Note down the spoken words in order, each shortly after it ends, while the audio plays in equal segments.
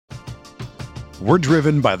We're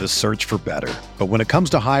driven by the search for better. But when it comes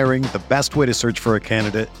to hiring, the best way to search for a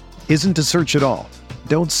candidate isn't to search at all.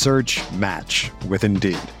 Don't search, match with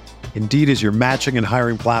Indeed. Indeed is your matching and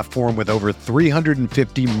hiring platform with over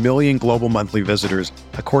 350 million global monthly visitors,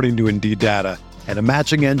 according to Indeed data, and a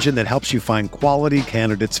matching engine that helps you find quality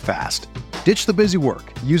candidates fast. Ditch the busy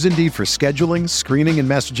work. Use Indeed for scheduling, screening, and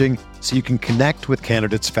messaging so you can connect with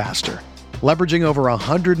candidates faster. Leveraging over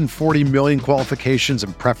 140 million qualifications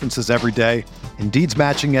and preferences every day, Indeed's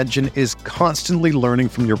matching engine is constantly learning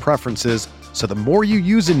from your preferences, so the more you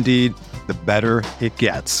use Indeed, the better it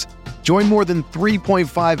gets. Join more than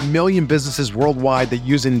 3.5 million businesses worldwide that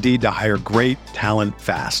use Indeed to hire great talent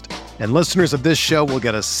fast. And listeners of this show will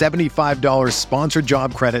get a $75 sponsored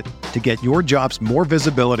job credit to get your jobs more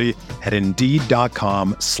visibility at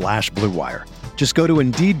Indeed.com/Blue Wire. Just go to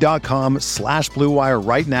Indeed.com/Blue Wire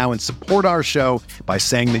right now and support our show by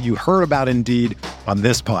saying that you heard about Indeed on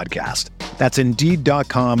this podcast. That's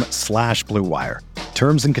Indeed.com/Blue Wire.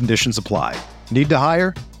 Terms and conditions apply. Need to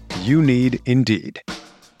hire? You need Indeed.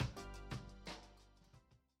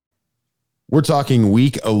 We're talking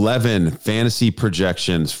Week 11 fantasy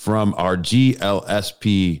projections from our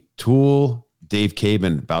GLSP tool. Dave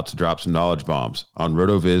Caban about to drop some knowledge bombs on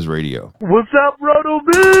RotoViz Radio. What's up,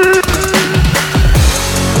 RotoViz?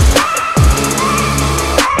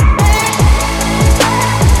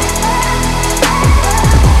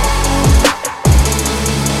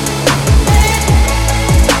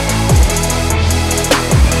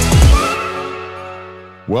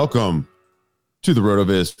 Welcome to the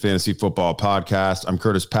RotoViz Fantasy Football Podcast. I'm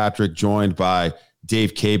Curtis Patrick, joined by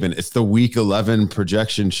Dave Caban. It's the Week 11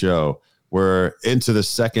 projection show. We're into the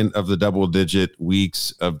second of the double-digit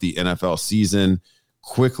weeks of the NFL season,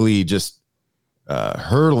 quickly just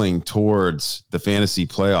hurtling towards the fantasy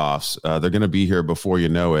playoffs. They're going to be here before you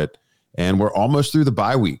know it, and we're almost through the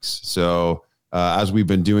bye weeks. So as we've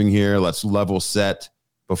been doing here, let's level set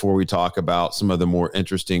before we talk about some of the more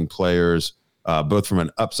interesting players, both from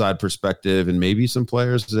an upside perspective and maybe some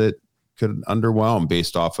players that could underwhelm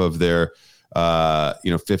based off of their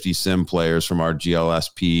 50 sim players from our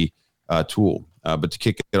GLSP tool. But to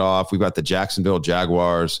kick it off, we've got the Jacksonville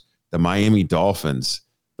Jaguars, the Miami Dolphins,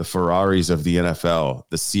 the Ferraris of the NFL,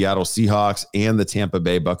 the Seattle Seahawks, and the Tampa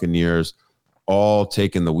Bay Buccaneers all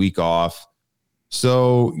taking the week off.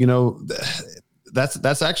 So,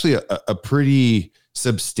 that's actually a pretty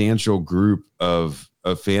substantial group of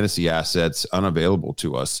fantasy assets unavailable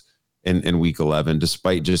to us in week 11,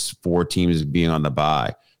 despite just 4 teams being on the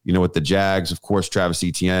bye. With the Jags, of course, Travis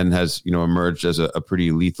Etienne has, emerged as a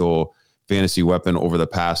pretty lethal fantasy weapon over the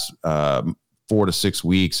past 4 to 6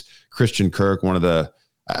 weeks. Christian Kirk, one of the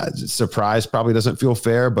surprise, probably doesn't feel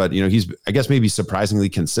fair, but, he's, I guess, maybe surprisingly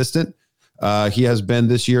consistent. He has been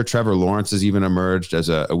this year. Trevor Lawrence has even emerged as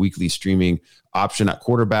a weekly streaming option at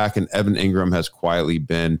quarterback, and Evan Ingram has quietly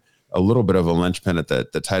been a little bit of a linchpin at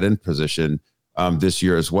the tight end position this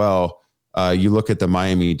year as well. You look at the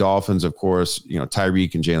Miami Dolphins, of course,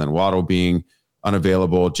 Tyreek and Jalen Waddle being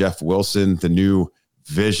unavailable. Jeff Wilson, the new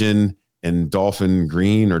vision in Dolphin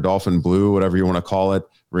green or Dolphin blue, whatever you want to call it.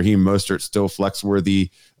 Raheem Mostert still flex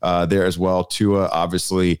worthy there as well. Tua,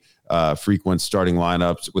 obviously, frequent starting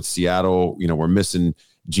lineups with Seattle. We're missing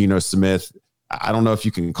Geno Smith. I don't know if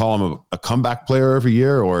you can call him a comeback player every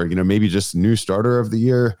year or, maybe just new starter of the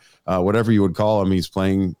year, whatever you would call him. He's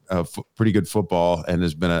playing pretty good football and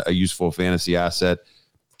has been a useful fantasy asset.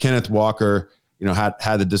 Kenneth Walker,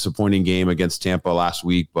 had the disappointing game against Tampa last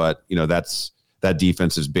week, but, that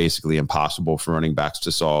defense is basically impossible for running backs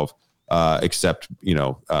to solve except,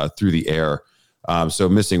 through the air. So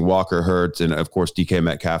missing Walker, Hurts, and, of course, DK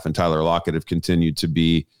Metcalf and Tyler Lockett have continued to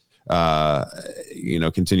be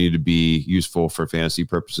useful for fantasy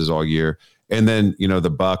purposes all year. And then, the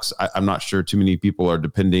Bucks, I'm not sure too many people are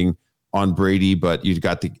depending on Brady, but you've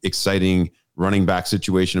got the exciting running back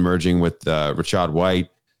situation emerging with Rachaad White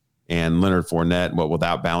and Leonard Fournette. What will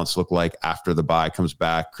that balance look like after the bye comes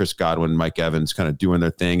back? Chris Godwin, Mike Evans kind of doing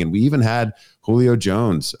their thing. And we even had Julio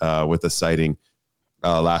Jones with a sighting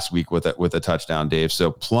last week with a touchdown, Dave.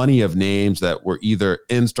 So plenty of names that were either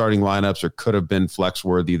in starting lineups or could have been flex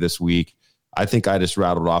worthy this week. I think I just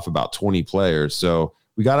rattled off about 20 players. So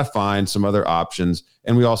we got to find some other options.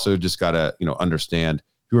 And we also just got to, understand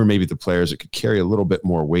who are maybe the players that could carry a little bit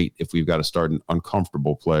more weight if we've got to start an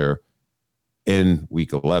uncomfortable player in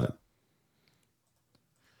week 11.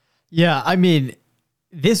 Yeah. I mean,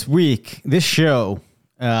 this week, this show,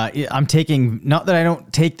 I'm taking, not that I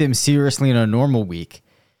don't take them seriously in a normal week,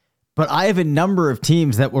 but I have a number of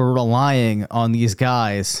teams that were relying on these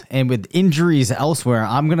guys. And with injuries elsewhere,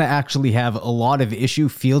 I'm going to actually have a lot of issue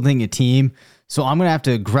fielding a team So I'm going to have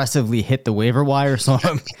to aggressively hit the waiver wire. So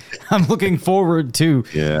I'm looking forward to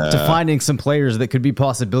finding some players that could be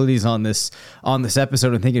possibilities on this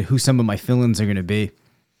episode and thinking who some of my fill-ins are going to be.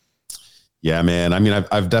 Yeah, man. I mean,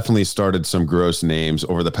 I've definitely started some gross names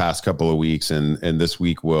over the past couple of weeks, and this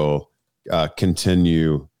week will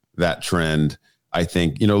continue that trend. I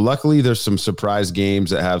think, luckily there's some surprise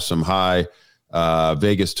games that have some high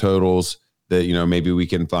Vegas totals that, maybe we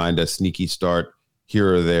can find a sneaky start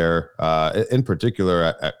here or there, in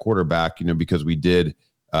particular at quarterback, because we did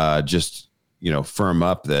just, firm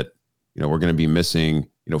up that, we're going to be missing,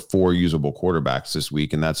 4 usable quarterbacks this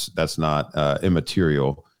week. And that's not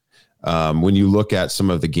immaterial. When you look at some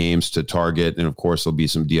of the games to target, and of course there'll be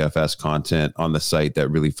some DFS content on the site that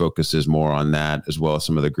really focuses more on that, as well as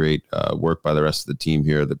some of the great work by the rest of the team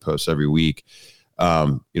here that posts every week.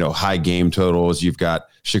 High game totals. You've got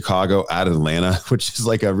Chicago at Atlanta, which is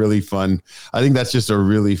like a really fun. I think that's just a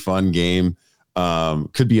really fun game.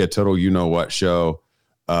 Could be a total show.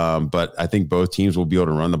 But I think both teams will be able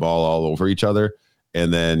to run the ball all over each other.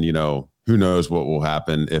 And then, who knows what will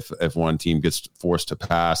happen if one team gets forced to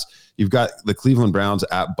pass. You've got the Cleveland Browns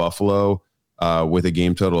at Buffalo with a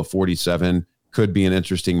game total of 47. Could be an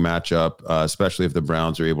interesting matchup, especially if the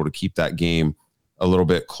Browns are able to keep that game a little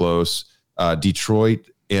bit close. Detroit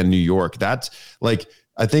and New York. That's like,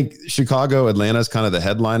 I think Chicago, Atlanta is kind of the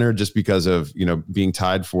headliner just because of, being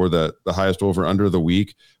tied for the highest over under the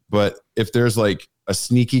week. But if there's like a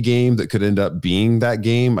sneaky game that could end up being that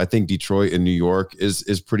game, I think Detroit and New York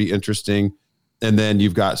is pretty interesting. And then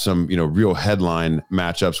you've got some, real headline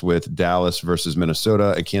matchups with Dallas versus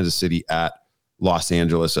Minnesota and Kansas City at Los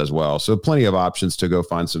Angeles as well. So plenty of options to go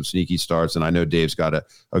find some sneaky starts. And I know Dave's got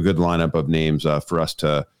a good lineup of names for us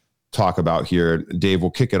to talk about here. Dave, will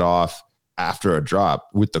kick it off after a drop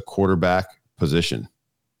with the quarterback position.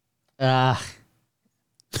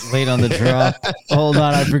 Late on the drop. Hold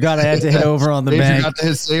on, I forgot I had to hit over on the bank. You got to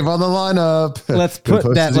hit save on the lineup. Let's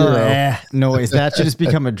put that little noise. That should just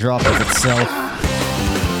become a drop of itself.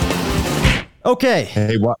 Okay.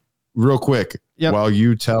 Hey, real quick, while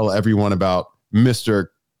you tell everyone about Mr.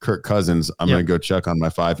 Kirk Cousins, I'm going to go check on my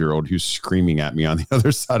 5-year-old who's screaming at me on the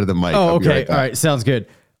other side of the mic. Oh, okay. All right. Sounds good.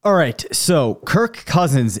 All right, so Kirk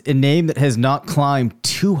Cousins, a name that has not climbed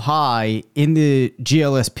too high in the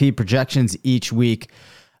GLSP projections each week.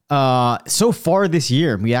 So far this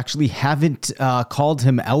year, we actually haven't called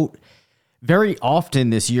him out very often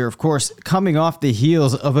this year. Of course, coming off the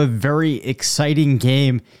heels of a very exciting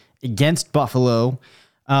game against Buffalo.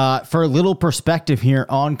 For a little perspective here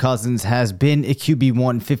on Cousins, has been a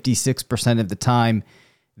QB1 56% of the time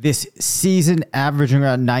this season, averaging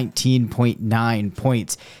around 19.9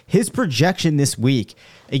 points. His projection this week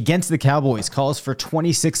against the Cowboys calls for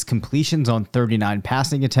 26 completions on 39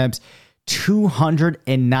 passing attempts,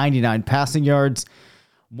 299 passing yards,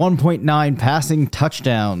 1.9 passing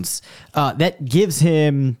touchdowns. That gives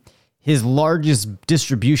him his largest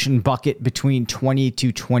distribution bucket between 20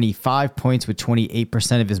 to 25 points, with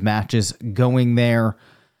 28% of his matches going there.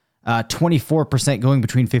 24% going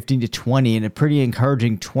between 15 to 20, and a pretty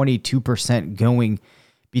encouraging 22% going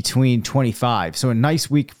between 25. So a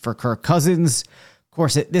nice week for Kirk Cousins. Of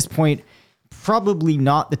course, at this point, probably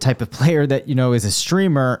not the type of player that, is a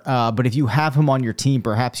streamer, but if you have him on your team,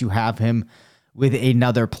 perhaps you have him with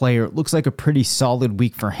another player. It looks like a pretty solid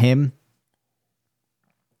week for him.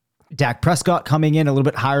 Dak Prescott coming in a little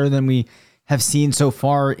bit higher than we have seen so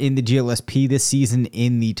far in the GLSP this season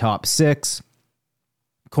in the top 6.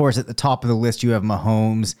 Of course, at the top of the list, you have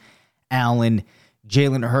Mahomes, Allen,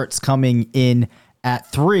 Jalen Hurts coming in at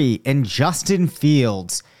 3, and Justin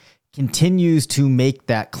Fields continues to make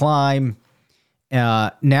that climb,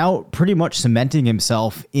 now pretty much cementing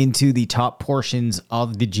himself into the top portions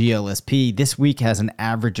of the GLSP. This week has an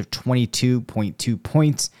average of 22.2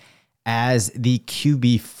 points as the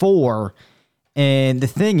QB4, and the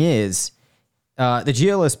thing is, the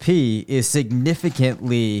GLSP is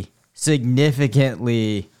significantly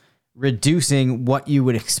reducing what you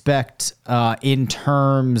would expect in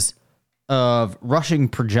terms of rushing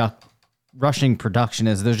production,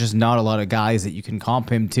 as there's just not a lot of guys that you can comp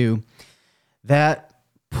him to that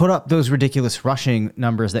put up those ridiculous rushing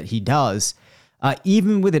numbers that he does.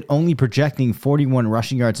 Even with it only projecting 41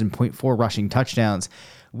 rushing yards and 0.4 rushing touchdowns,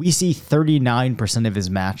 we see 39% of his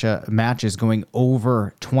matches going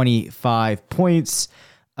over 25 points.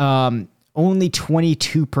 Only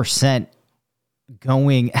 22%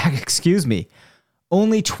 going,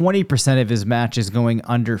 only 20% of his matches going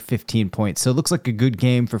under 15 points. So it looks like a good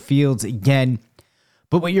game for Fields again.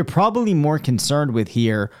 But what you're probably more concerned with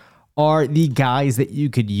here are the guys that you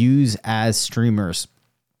could use as streamers.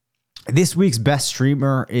 This week's best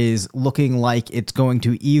streamer is looking like it's going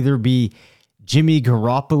to either be Jimmy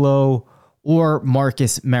Garoppolo or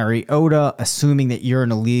Marcus Mariota, assuming that you're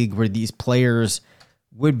in a league where these players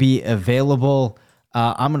would be available.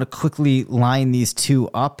 I'm going to quickly line these two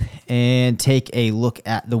up and take a look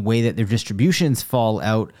at the way that their distributions fall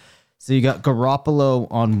out. So you got Garoppolo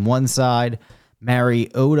on one side,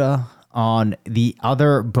 Mariota on the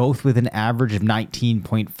other, both with an average of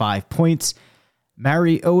 19.5 points.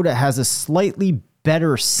 Mariota has a slightly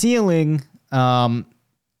better ceiling.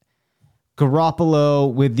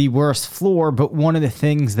 Garoppolo with the worst floor, but one of the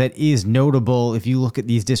things that is notable if you look at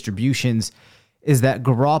these distributions is that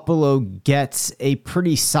Garoppolo gets a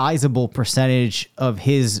pretty sizable percentage of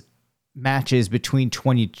his matches between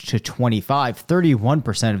 20 to 25,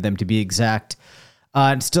 31% of them to be exact,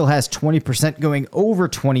 and still has 20% going over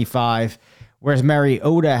 25, whereas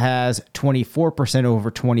Mariota has 24% over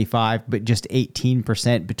 25, but just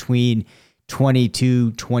 18% between 20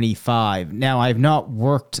 to 25. Now, I've not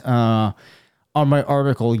worked on my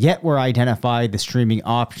article yet where I identified the streaming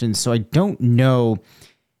options, so I don't know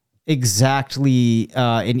exactly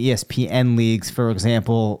in ESPN leagues, for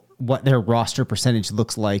example, what their roster percentage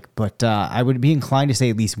looks like, but I would be inclined to say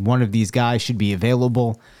at least one of these guys should be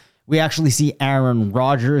available. We actually see Aaron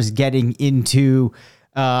Rodgers getting into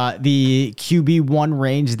the QB1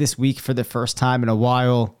 range this week for the first time in a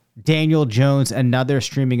while. Daniel Jones, another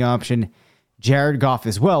streaming option. Jared Goff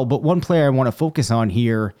as well. But one player I want to focus on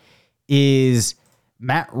here is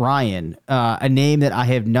Matt Ryan, a name that I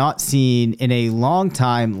have not seen in a long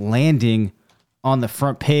time landing on the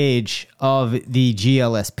front page of the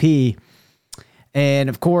GLSP. And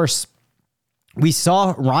of course, we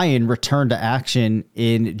saw Ryan return to action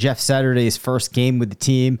in Jeff Saturday's first game with the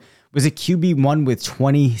team. It was a QB1 with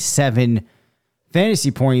 27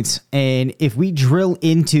 fantasy points. And if we drill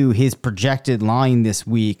into his projected line this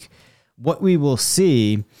week, what we will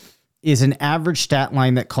see is an average stat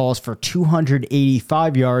line that calls for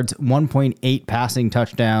 285 yards, 1.8 passing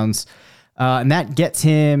touchdowns. And that gets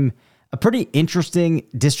him a pretty interesting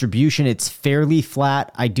distribution. It's fairly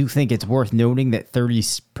flat. I do think it's worth noting that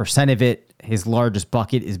 30% of it, his largest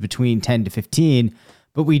bucket, is between 10 to 15.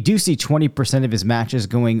 But we do see 20% of his matches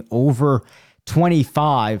going over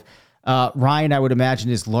 25. Ryan, I would imagine,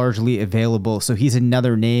 is largely available. So he's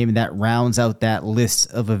another name that rounds out that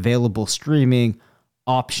list of available streaming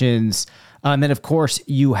options. And then, of course,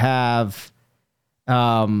 you have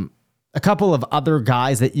a couple of other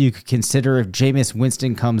guys that you could consider. If Jameis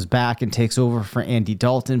Winston comes back and takes over for Andy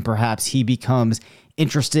Dalton, perhaps he becomes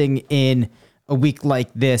interesting in a week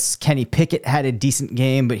like this. Kenny Pickett had a decent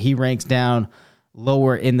game, but he ranks down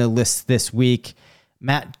lower in the list this week.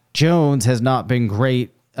 Matt Jones has not been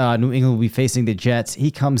great. New England will be facing the Jets.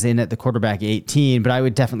 He comes in at the quarterback 18, but I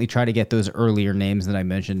would definitely try to get those earlier names that I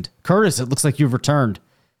mentioned. Curtis, it looks like you've returned.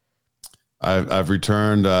 I've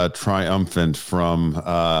returned triumphant from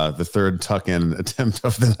the third tuck-in attempt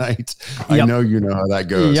of the night. Yep. I know you know how that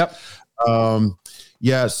goes. Yep.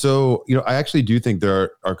 Yeah, so I actually do think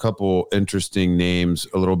there are a couple interesting names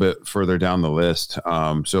a little bit further down the list.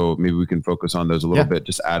 So maybe we can focus on those a little bit,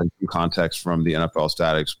 just adding some context from the NFL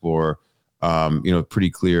Stat Explorer. Pretty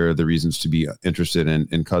clear the reasons to be interested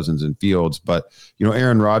in Cousins and Fields, but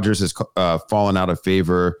Aaron Rodgers has fallen out of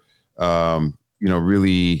favor.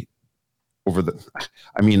 Really over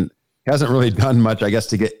he hasn't really done much, I guess,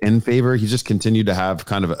 to get in favor. He's just continued to have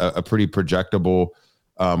kind of a pretty projectable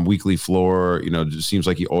weekly floor. It just seems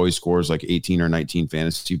like he always scores like 18 or 19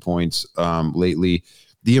 fantasy points lately.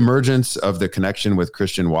 The emergence of the connection with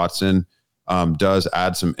Christian Watson does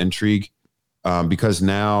add some intrigue because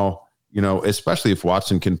now, especially if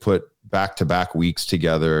Watson can put back-to-back weeks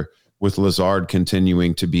together with Lazard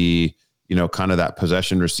continuing to be, kind of that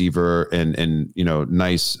possession receiver and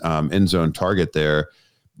nice end zone target there,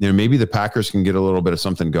 maybe the Packers can get a little bit of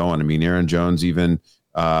something going. Aaron Jones even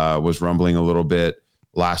was rumbling a little bit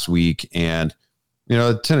last week, and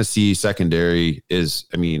Tennessee secondary is,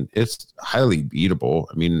 it's highly beatable.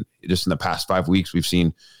 Just in the past 5 weeks, we've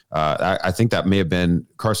seen, I think that may have been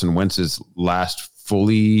Carson Wentz's last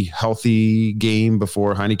fully healthy game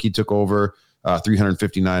before Heineke took over.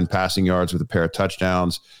 359 passing yards with a pair of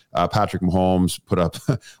touchdowns. Patrick Mahomes put up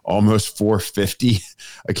almost 450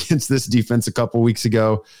 against this defense a couple weeks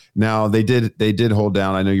ago. Now they did hold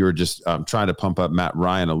down. I know you were just trying to pump up Matt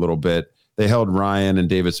Ryan a little bit. They held Ryan and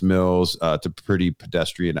Davis Mills to pretty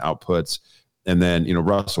pedestrian outputs. And then,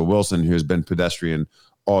 Russell Wilson, who has been pedestrian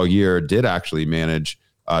all year, did actually manage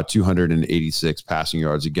 286 passing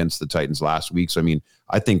yards against the Titans last week. So,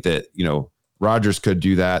 I think that, Rodgers could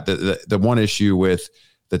do that. The one issue with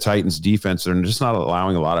the Titans defense, they're just not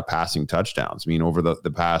allowing a lot of passing touchdowns. Over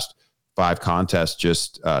the past 5 contests,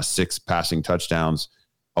 just 6 passing touchdowns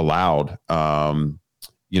allowed.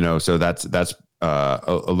 So that's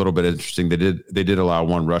a little bit interesting. They did allow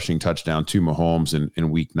 1 rushing touchdown to Mahomes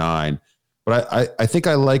in week 9, but I think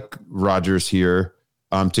I like Rodgers here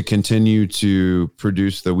to continue to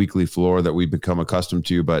produce the weekly floor that we've become accustomed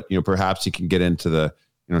to. But perhaps he can get into the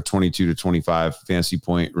 22 to 25 fantasy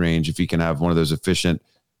point range if he can have one of those efficient,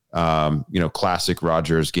 classic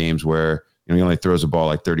Rodgers games where he only throws the ball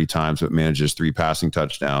like 30 times but manages 3 passing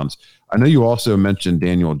touchdowns. I know you also mentioned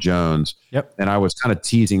Daniel Jones. Yep. And I was kind of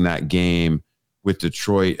teasing that game with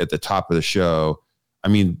Detroit at the top of the show. I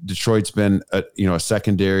mean, Detroit's been a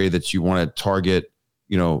secondary that you want to target,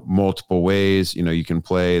 multiple ways. You can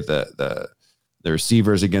play the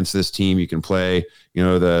receivers against this team. You can play,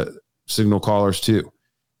 the signal callers too.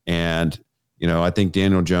 And, I think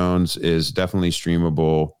Daniel Jones is definitely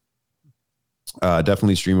streamable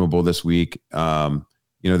this week.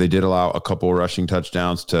 They did allow a couple rushing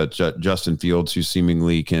touchdowns to Justin Fields, who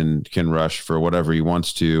seemingly can rush for whatever he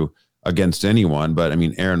wants to against anyone. But I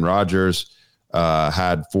mean, Aaron Rodgers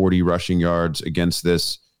had 40 rushing yards against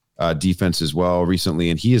this defense as well recently,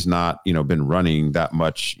 and he has not, been running that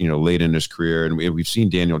much, late in his career. And we've seen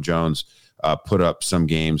Daniel Jones put up some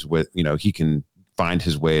games with, he can find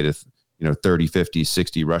his way to, 30, 50,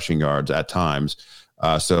 60 rushing yards at times.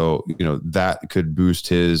 So that could boost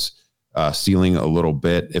his ceiling a little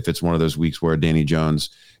bit if it's one of those weeks where Danny Jones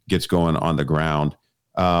gets going on the ground.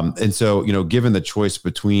 And so, given the choice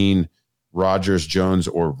between Rodgers, Jones,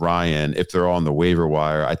 or Ryan, if they're all on the waiver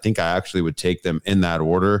wire, I think I actually would take them in that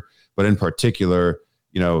order. But in particular,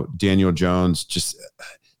 Daniel Jones just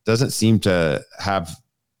doesn't seem to have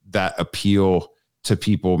that appeal to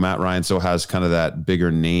people. Matt Ryan still has kind of that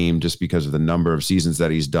bigger name just because of the number of seasons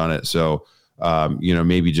that he's done it. So,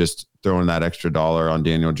 maybe just throwing that extra dollar on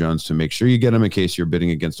Daniel Jones to make sure you get him in case you're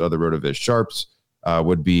bidding against other RotoViz sharps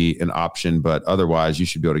would be an option. But otherwise, you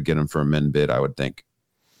should be able to get him for a min bid, I would think.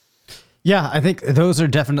 Yeah, I think those are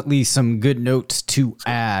definitely some good notes to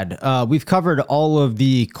add. We've covered all of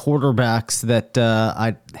the quarterbacks that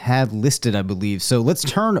I had listed, I believe. So let's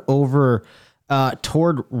turn over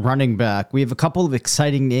toward running back. We have a couple of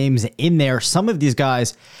exciting names in there. Some of these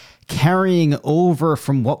guys carrying over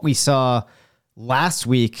from what we saw last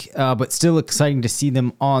week, but still exciting to see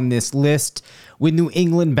them on this list. With New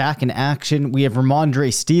England back in action, we have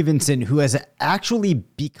Ramondre Stevenson, who has actually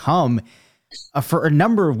become, for a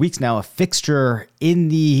number of weeks now, a fixture in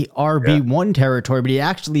the RB1 territory, but he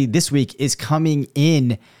actually this week is coming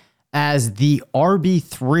in as the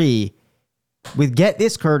RB3 with, get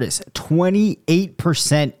this, Curtis,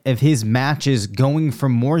 28% of his matches going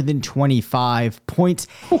from more than 25 points.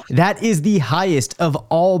 That is the highest of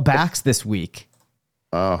all backs this week.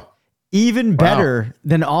 Oh, even better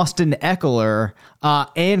than Austin Eckler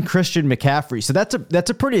and Christian McCaffrey. So that's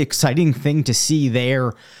a pretty exciting thing to see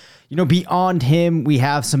there. Beyond him, we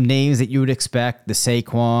have some names that you would expect: the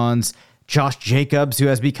Saquons, Josh Jacobs, who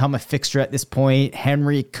has become a fixture at this point,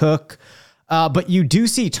 Henry Cook. But you do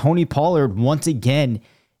see Tony Pollard once again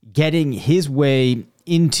getting his way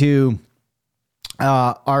into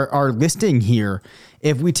our listing here.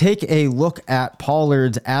 If we take a look at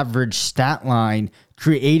Pollard's average stat line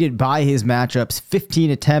created by his matchups: 15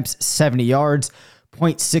 attempts, 70 yards,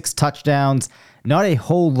 0.6 touchdowns. Not a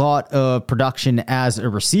whole lot of production as a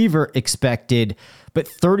receiver expected, but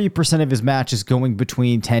 30% of his matches going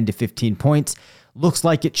between 10 to 15 points. Looks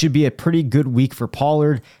like it should be a pretty good week for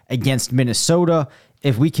Pollard against Minnesota.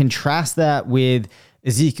 If we contrast that with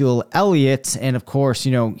Ezekiel Elliott, and of course,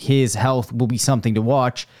 his health will be something to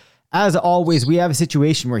watch. As always, we have a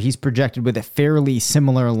situation where he's projected with a fairly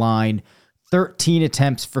similar line: 13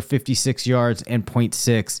 attempts for 56 yards and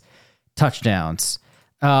 0.6 touchdowns.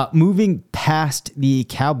 Moving past the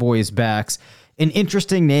Cowboys backs, an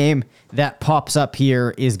interesting name that pops up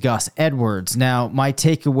here is Gus Edwards. Now, my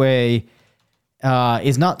takeaway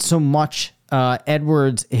is not so much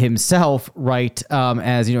Edwards himself, right?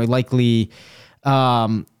 As he likely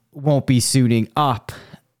won't be suiting up.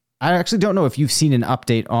 I actually don't know if you've seen an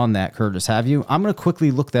update on that, Curtis. Have you? I'm going to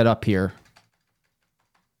quickly look that up here.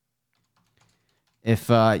 If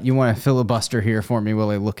you want to filibuster here for me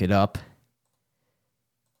while I look it up.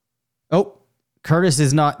 Oh, Curtis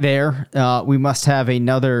is not there. We must have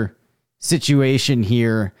another situation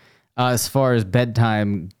here as far as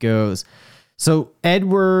bedtime goes. So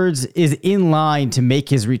Edwards is in line to make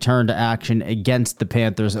his return to action against the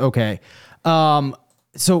Panthers. Okay.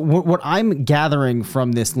 So what I'm gathering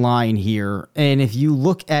from this line here, and if you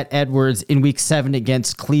look at Edwards in week 7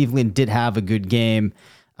 against Cleveland, did have a good game.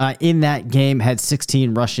 In that game, had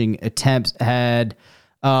 16 rushing attempts, had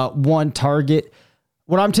 1 target.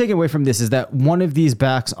 what I'm taking away from this is that one of these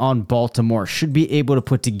backs on Baltimore should be able to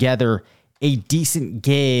put together a decent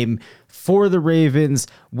game for the Ravens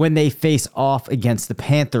when they face off against the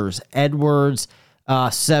Panthers. Edwards,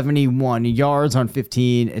 71 yards on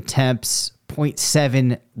 15 attempts,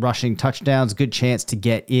 0.7 rushing touchdowns, good chance to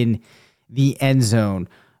get in the end zone.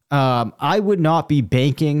 I would not be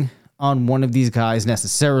banking on one of these guys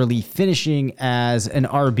necessarily finishing as an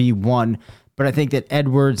RB1, but I think that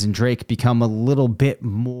Edwards and Drake become a little bit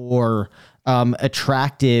more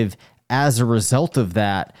attractive as a result of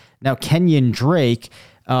that. Now, Kenyon Drake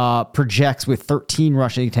projects with 13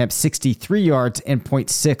 rushing attempts, 63 yards, and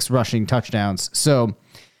 0.6 rushing touchdowns. So,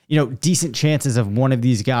 decent chances of one of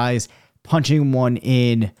these guys punching one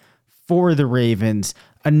in for the Ravens.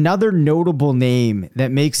 Another notable name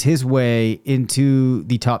that makes his way into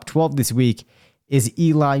the top 12 this week is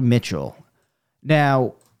Eli Mitchell.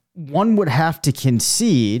 Now, one would have to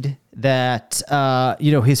concede that,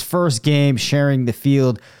 his first game sharing the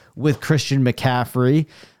field with Christian McCaffrey,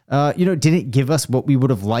 didn't give us what we would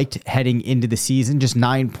have liked heading into the season, just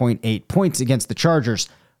 9.8 points against the Chargers.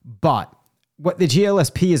 But what the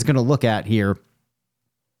GLSP is going to look at here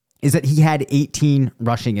is that he had 18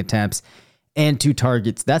 rushing attempts and 2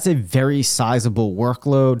 targets. That's a very sizable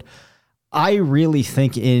workload. I really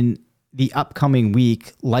think in the upcoming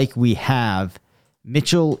week, like we have,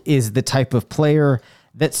 Mitchell is the type of player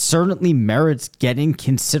that certainly merits getting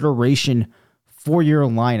consideration for your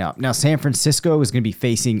lineup. Now, San Francisco is going to be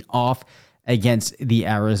facing off against the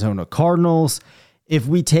Arizona Cardinals. If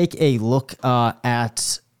we take a look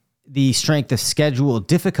at the strength of schedule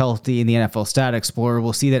difficulty in the NFL Stat Explorer,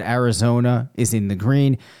 we'll see that Arizona is in the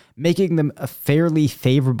green, making them a fairly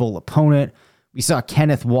favorable opponent. We saw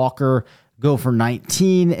Kenneth Walker go for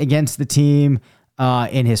 19 against the team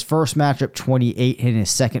in his first matchup, 28 in his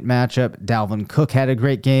second matchup. Dalvin Cook had a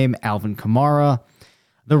great game. Alvin Kamara.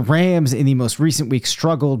 The Rams in the most recent week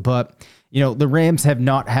struggled, but the Rams have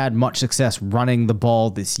not had much success running the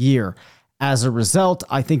ball this year. As a result,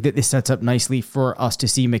 I think that this sets up nicely for us to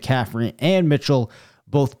see McCaffrey and Mitchell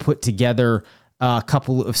both put together a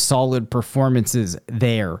couple of solid performances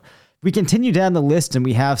there. We continue down the list and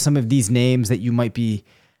we have some of these names that you might be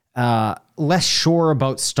less sure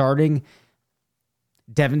about starting.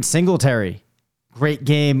 Devin Singletary, great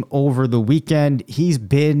game over the weekend. He's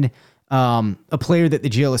been a player that the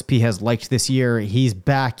GLSP has liked this year. He's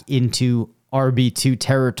back into RB2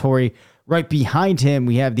 territory. Right behind him,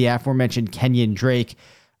 we have the aforementioned Kenyon Drake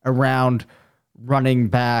around running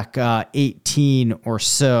back 18 or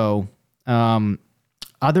so.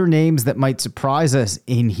 Other names that might surprise us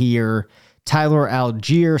in here, Tyler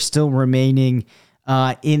Algier still remaining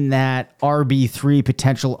in that RB3,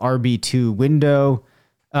 potential RB2 window.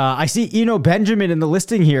 I see Eno Benjamin in the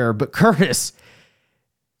listing here, but Curtis,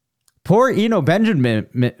 poor Eno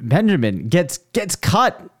Benjamin gets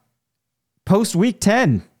cut post week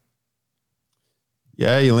 10.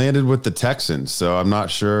 Yeah, he landed with the Texans, so I'm not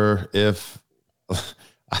sure if, I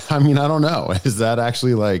don't know. Is that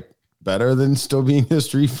actually better than still being a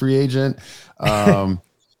street free agent?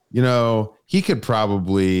 He could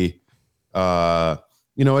probably,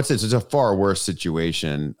 it's a far worse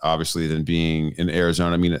situation, obviously, than being in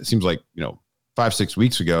Arizona. It seems like, 5-6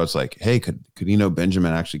 weeks ago, it's like, hey, could Eno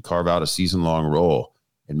Benjamin actually carve out a season-long role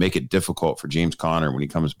and make it difficult for James Conner when he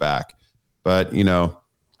comes back? But,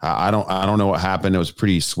 I don't know what happened. It was a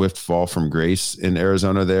pretty swift fall from grace in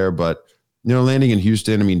Arizona there, but landing in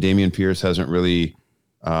Houston, Dameon Pierce hasn't really,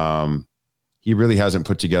 he really hasn't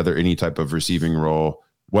put together any type of receiving role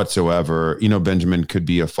whatsoever. Benjamin could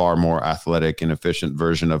be a far more athletic and efficient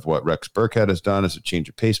version of what Rex Burkhead has done as a change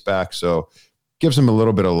of pace back. So gives him a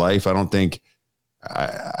little bit of life. I don't think,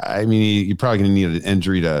 you're probably going to need an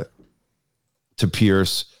injury to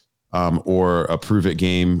Pierce or a prove it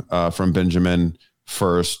game from Benjamin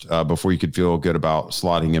first before you could feel good about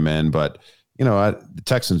slotting him in. But the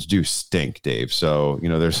Texans do stink, Dave. So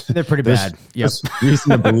they're pretty bad. There's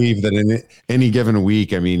reason to believe that in any given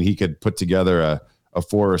week, he could put together a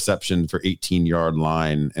 4 reception for 18-yard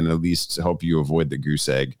line and at least help you avoid the goose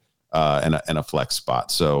egg and a flex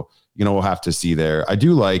spot. So we'll have to see there. I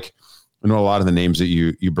do like a lot of the names that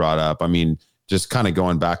you brought up. Just kind of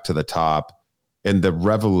going back to the top and the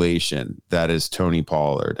revelation that is Tony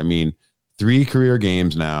Pollard. 3 career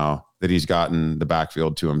games now that he's gotten the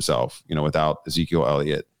backfield to himself, without Ezekiel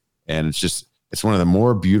Elliott. And it's one of the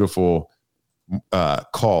more beautiful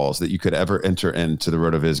calls that you could ever enter into the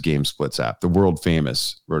RotoViz Game Splits app, the world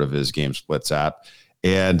famous RotoViz Game Splits app.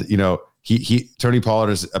 And, Tony Pollard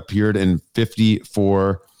has appeared in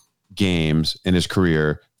 54 games in his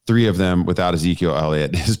career, 3 of them without Ezekiel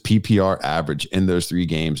Elliott. His PPR average in those 3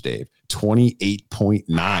 games, Dave,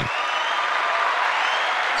 28.9.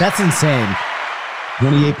 That's insane.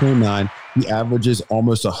 28.9. He averages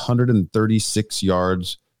almost 136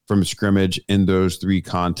 yards from scrimmage in those 3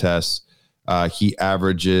 contests. He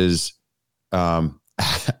averages,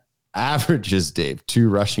 Dave, 2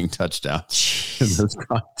 rushing touchdowns in those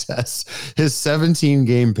contests. His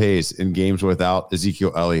 17-game pace in games without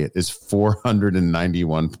Ezekiel Elliott is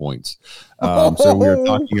 491 points. So we were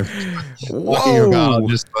talking about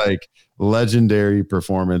just like legendary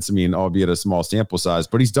performance. I mean, albeit a small sample size,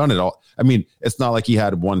 but he's done it all. I mean, it's not like he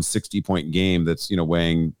had one 60-point game that's,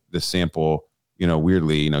 weighing the sample,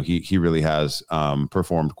 weirdly. He really has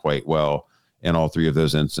performed quite well in all 3 of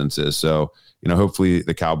those instances. So, hopefully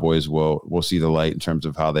the Cowboys will see the light in terms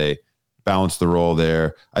of how they balance the role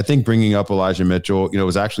there. I think bringing up Elijah Mitchell,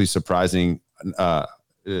 was actually surprising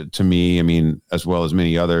to me. I mean, as well as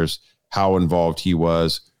many others, how involved he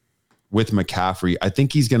was with McCaffrey. I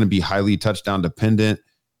think he's going to be highly touchdown dependent.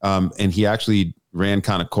 And he actually ran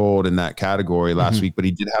kind of cold in that category last week, but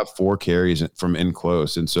he did have 4 carries from in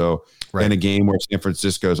close. And so in a game where San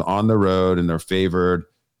Francisco's on the road and they're favored,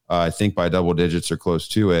 I think by double digits or close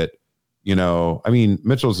to it, I mean,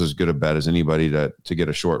 Mitchell's as good a bet as anybody to get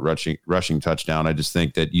a short rushing touchdown. I just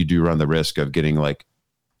think that you do run the risk of getting like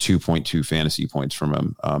 2.2 fantasy points from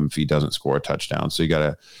him if he doesn't score a touchdown. So you got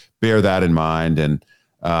to bear that in mind. And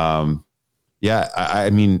I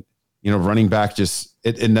mean, running back just,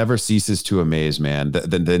 it never ceases to amaze, man.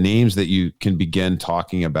 The names that you can begin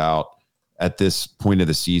talking about at this point of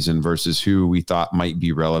the season versus who we thought might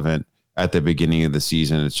be relevant at the beginning of the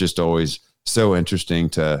season. It's just always so interesting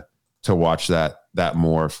to watch that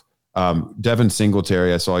morph. Devin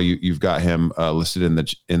Singletary, I saw you've got him listed in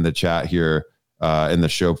the chat here in the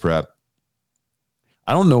show prep.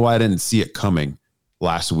 I don't know why I didn't see it coming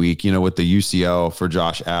last week, with the UCL for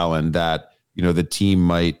Josh Allen, that, the team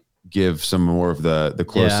might give some more of the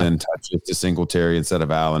close in touches to Singletary instead of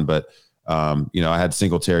Allen. But, I had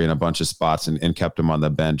Singletary in a bunch of spots and kept him on the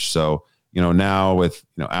bench. So, now with,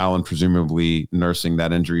 Allen presumably nursing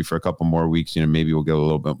that injury for a couple more weeks, maybe we'll get a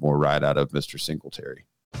little bit more ride out of Mr. Singletary.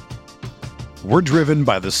 We're driven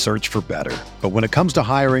by the search for better. But when it comes to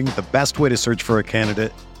hiring, the best way to search for a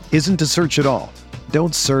candidate isn't to search at all.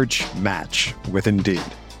 Don't search, match with Indeed.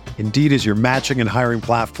 Indeed is your matching and hiring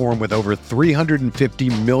platform with over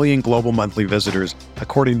 350 million global monthly visitors,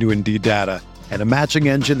 according to Indeed data, and a matching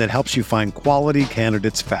engine that helps you find quality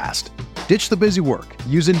candidates fast. Ditch the busy work.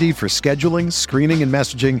 Use Indeed for scheduling, screening, and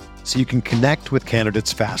messaging so you can connect with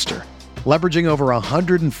candidates faster. Leveraging over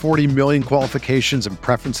 140 million qualifications and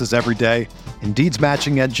preferences every day, Indeed's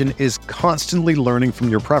matching engine is constantly learning from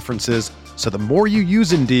your preferences, so the more you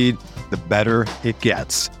use Indeed, the better it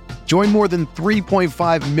gets. Join more than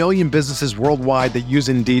 3.5 million businesses worldwide that use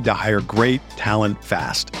Indeed to hire great talent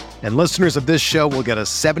fast. And listeners of this show will get a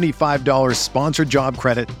 $75 sponsored job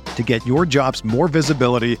credit to get your jobs more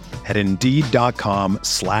visibility at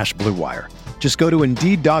Indeed.com/Blue Wire. Just go to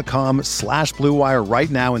Indeed.com/Blue Wire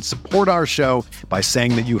right now and support our show by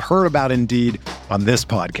saying that you heard about Indeed on this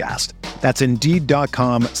podcast. That's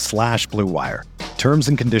Indeed.com/Blue Wire. Terms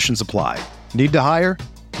and conditions apply. Need to hire?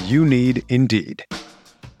 You need Indeed.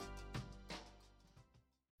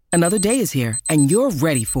 Another day is here, and you're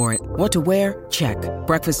ready for it. What to wear? Check.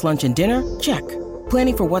 Breakfast, lunch, and dinner? Check.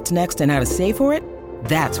 Planning for what's next and how to save for it?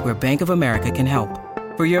 That's where Bank of America can help.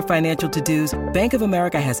 For your financial to-dos, Bank of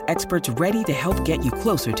America has experts ready to help get you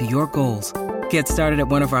closer to your goals. Get started at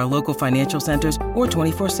one of our local financial centers or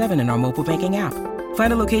 24/7 in our mobile banking app.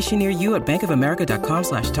 Find a location near you at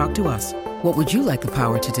bankofamerica.com/talktous. What would you like the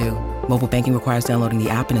power to do? Mobile banking requires downloading the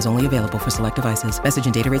app and is only available for select devices. Message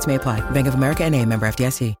and data rates may apply. Bank of America NA, member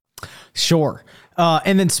FDIC. Sure.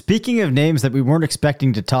 And then speaking of names that we weren't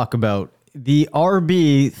expecting to talk about, the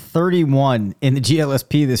RB 31 in the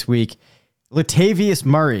GLSP this week, Latavius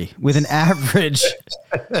Murray, with an average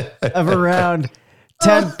of around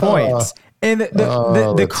 10 points. And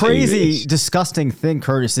the crazy, disgusting thing,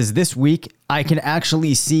 Curtis, is this week I can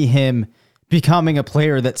actually see him becoming a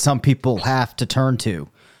player that some people have to turn to,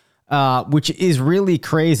 which is really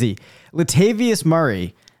crazy. Latavius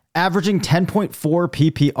Murray, averaging 10.4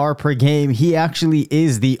 PPR per game. He actually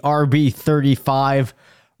is the RB 35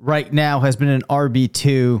 right now, has been an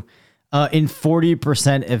RB2 in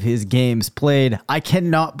 40% of his games played. I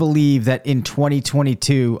cannot believe that in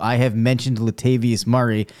 2022, I have mentioned Latavius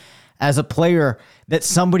Murray as a player that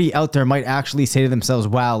somebody out there might actually say to themselves,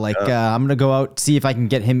 wow, I'm going to go out, see if I can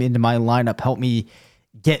get him into my lineup, help me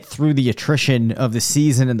get through the attrition of the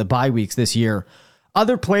season and the bye weeks this year.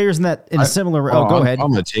 Other players in a similar... go ahead.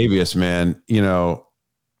 I'm Latavius, man.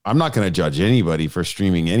 I'm not going to judge anybody for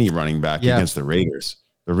streaming any running back against the Raiders.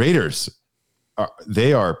 The Raiders,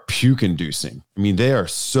 they are puke-inducing. I mean, they are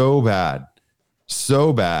so bad,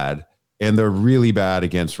 and they're really bad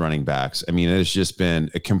against running backs. I mean, it's just been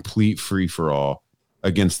a complete free-for-all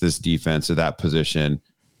against this defense at that position.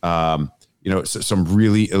 Some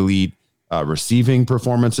really elite receiving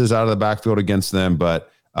performances out of the backfield against them,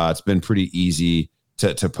 but it's been pretty easy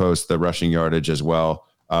to post the rushing yardage as well.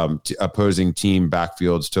 Opposing team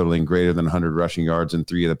backfields totaling greater than 100 rushing yards in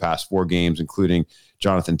 3 of the past 4 games, including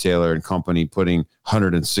Jonathan Taylor and company putting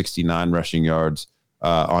 169 rushing yards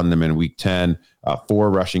on them in week 10. 4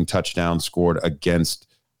 rushing touchdowns scored against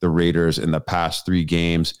the Raiders in the past 3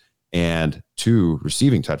 games, and 2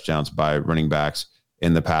 receiving touchdowns by running backs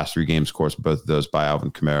in the past 3 games, of course, both of those by Alvin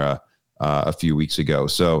Kamara a few weeks ago.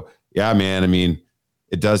 So, yeah, man, I mean,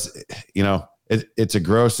 it does, it's a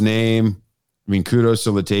gross name. I mean, kudos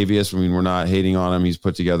to Latavius. I mean, we're not hating on him. He's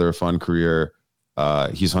put together a fun career.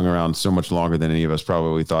 He's hung around so much longer than any of us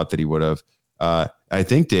probably thought that he would have. I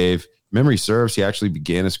think, Dave, memory serves, he actually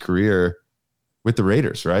began his career with the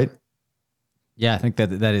Raiders, right? Yeah, I think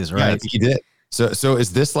that is right. Yeah, he did. So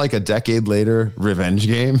is this like a decade later revenge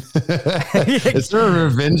game? Is there a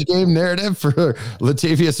revenge game narrative for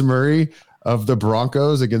Latavius Murray of the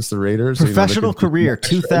Broncos against the Raiders? Professional career,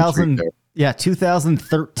 2000. Yeah,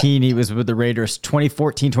 2013, he was with the Raiders.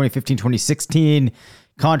 2014, 2015, 2016,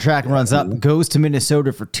 contract runs up, goes to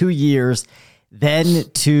Minnesota for 2 years, then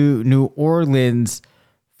to New Orleans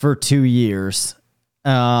for 2 years,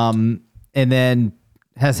 and then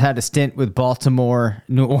has had a stint with Baltimore,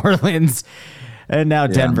 New Orleans, and now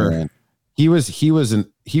Denver. Man. He was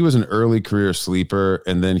an early career sleeper,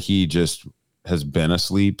 and then he just has been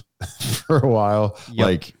asleep for a while,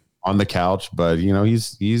 like on the couch. But he's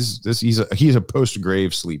a post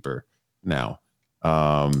grave sleeper now.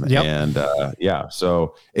 So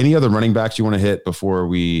any other running backs you want to hit before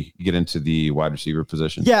we get into the wide receiver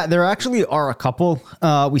position? Yeah, there actually are a couple.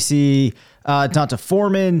 We see Donta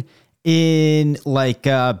Foreman in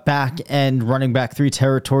back end running back 3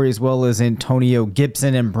 territory, as well as Antonio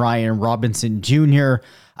Gibson and Brian Robinson Jr.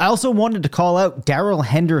 I also wanted to call out Darrell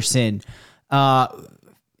Henderson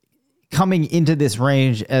coming into this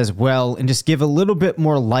range as well, and just give a little bit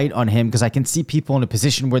more light on him, because I can see people in a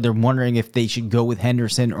position where they're wondering if they should go with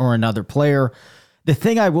Henderson or another player. The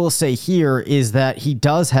thing I will say here is that he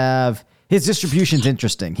does have, his distribution's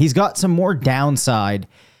interesting. He's got some more downside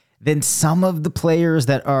than some of the players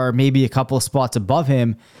that are maybe a couple of spots above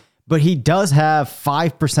him, but he does have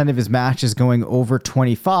 5% of his matches going over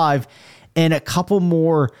 25, and a couple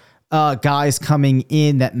more guys coming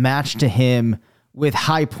in that match to him with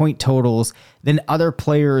high point totals than other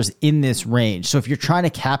players in this range. So if you're trying to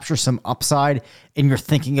capture some upside and you're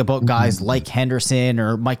thinking about guys like Henderson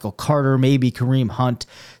or Michael Carter, maybe Kareem Hunt,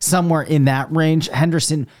 somewhere in that range,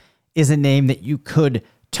 Henderson is a name that you could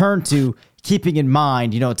turn to, keeping in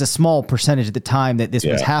mind, it's a small percentage of the time that this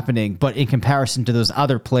was happening, but in comparison to those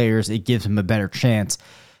other players, it gives him a better chance.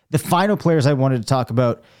 The final players I wanted to talk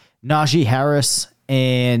about, Najee Harris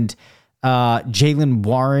and Jaylen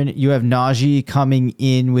Warren. You have Najee coming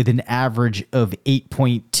in with an average of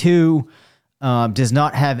 8.2, does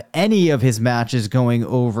not have any of his matches going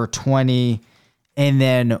over 20. And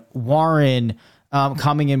then Warren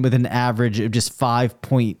coming in with an average of just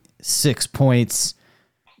 5.6 points.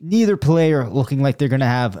 Neither player looking like they're going to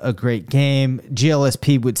have a great game.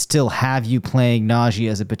 GLSP would still have you playing Najee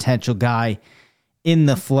as a potential guy in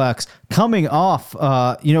the flex, coming off,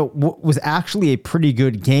 was actually a pretty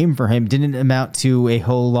good game for him. Didn't amount to a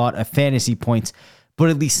whole lot of fantasy points, but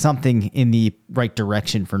at least something in the right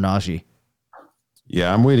direction for Najee.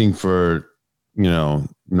 Yeah, I'm waiting for,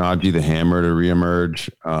 Najee the Hammer to reemerge.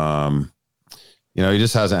 He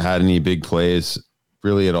just hasn't had any big plays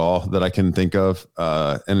really at all that I can think of.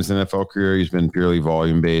 In his NFL career, he's been purely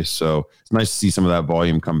volume based. So it's nice to see some of that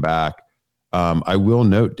volume come back. I will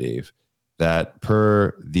note, Dave, that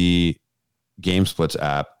per the GameSplits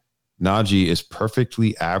app, Najee is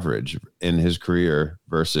perfectly average in his career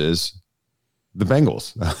versus the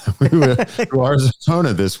Bengals, who are his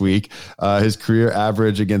opponent this week. His career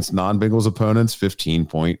average against non-Bengals opponents,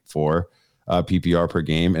 15.4 PPR per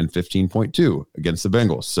game and 15.2 against the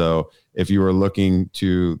Bengals. So if you were looking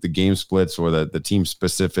to the game splits or the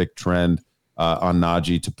team-specific trend on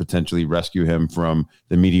Najee to potentially rescue him from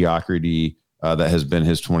the mediocrity that has been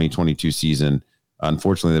his 2022 season.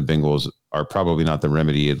 Unfortunately, the Bengals are probably not the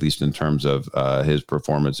remedy, at least in terms of his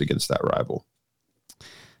performance against that rival.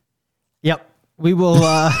 Yep. We will.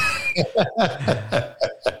 I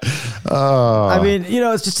mean,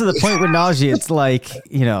 it's just to the point with Najee. It's like,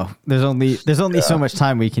 there's only so much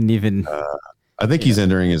time we can even. I think he's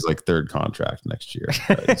entering his like third contract next year.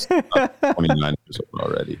 He's 29 years old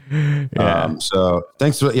already. Yeah. So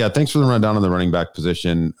thanks for the rundown on the running back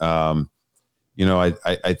position. I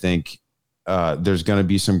think there's going to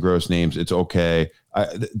be some gross names. It's okay.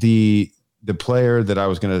 The player that I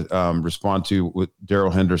was going to respond to with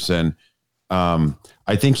Darrell Henderson,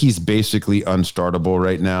 I think he's basically unstartable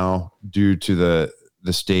right now due to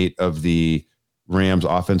the state of the Rams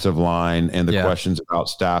offensive line and the questions about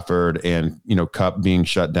Stafford and, Kupp being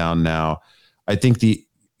shut down now. I think the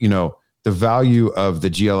value of the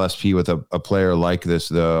GLSP with a player like this,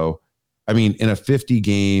 though, I mean, in a 50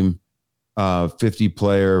 game, 50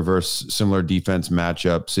 player versus similar defense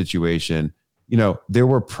matchup situation, there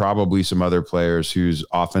were probably some other players whose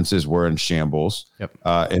offenses were in shambles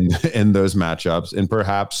in those matchups. And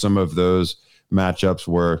perhaps some of those matchups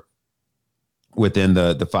were within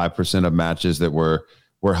the 5% of matches that were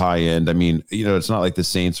high end. I mean, it's not like the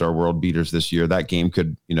Saints are world beaters this year. That game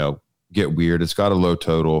could, get weird. It's got a low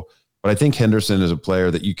total, but I think Henderson is a player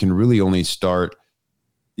that you can really only start,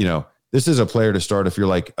 this is a player to start if you're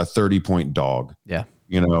like a 30-point dog,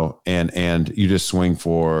 and you just swing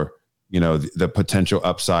for, the potential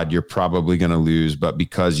upside you're probably going to lose, but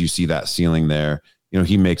because you see that ceiling there,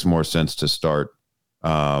 he makes more sense to start,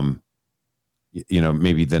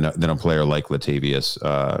 maybe than a player like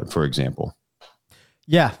Latavius, for example.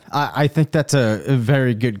 Yeah, I think that's a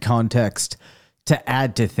very good context to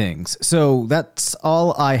add to things. So that's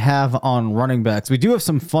all I have on running backs. We do have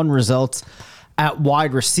some fun results at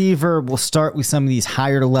wide receiver. We'll start with some of these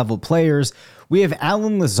higher level players. We have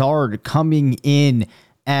Allen Lazard coming in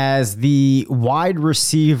as the wide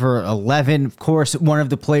receiver 11. Of course, one of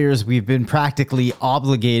the players we've been practically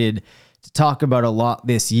obligated to talk about a lot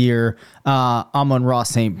this year. Amon-Ra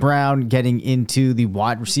St. Brown getting into the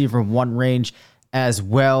wide receiver 1 range as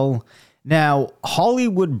well. Now,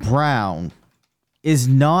 Hollywood Brown is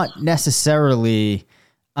not necessarily,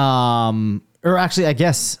 or actually, I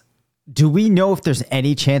guess, do we know if there's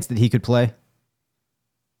any chance that he could play?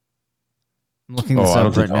 I'm looking this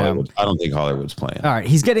up right now. I don't think Hollywood's playing. All right.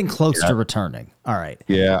 He's getting close to returning. All right.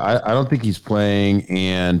 Yeah, I don't think he's playing.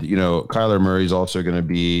 And, Kyler Murray's also going to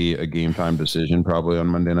be a game time decision probably on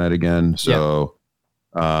Monday night again. So,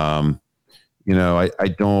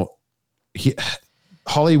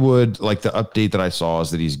 Hollywood, like the update that I saw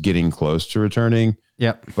is that he's getting close to returning.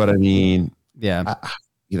 Yep. But I mean, yeah.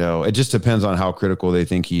 It just depends on how critical they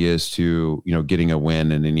think he is to, getting a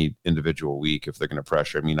win in any individual week if they're going to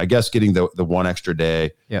pressure. I mean, I guess getting the one extra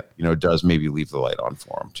day, does maybe leave the light on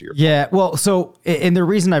for him to your point. Well, so, and the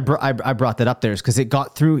reason I brought that up there is because it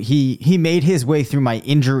got through, he made his way through my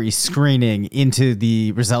injury screening into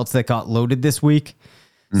the results that got loaded this week.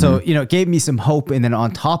 So, it gave me some hope. And then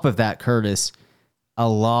on top of that, Curtis, a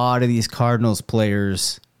lot of these Cardinals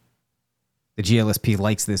players, the GLSP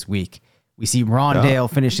likes this week. We see Rondale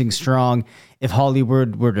finishing strong. If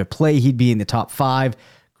Hollywood were to play, he'd be in the top 5.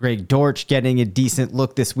 Greg Dortch getting a decent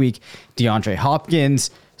look this week. DeAndre Hopkins.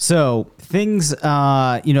 So things,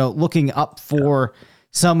 looking up for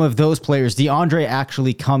some of those players. DeAndre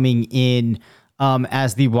actually coming in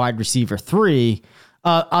as the wide receiver 3.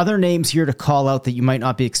 Other names here to call out that you might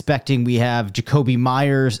not be expecting. We have Jacoby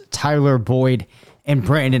Myers, Tyler Boyd, and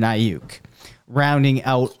Brandon Ayuk rounding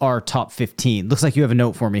out our top 15. Looks like you have a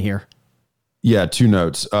note for me here. Yeah, 2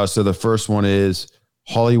 notes. So the first one is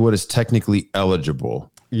Hollywood is technically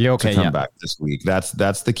eligible to come back this week. That's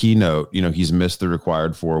the key note. He's missed the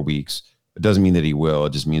required 4 weeks. It doesn't mean that he will.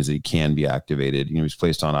 It just means that he can be activated. He's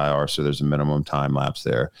placed on IR, so there's a minimum time lapse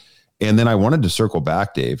there. And then I wanted to circle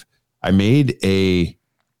back, Dave. I made a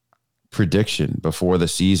prediction before the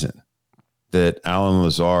season that Allen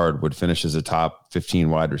Lazard would finish as a top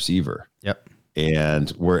 15 wide receiver. Yep.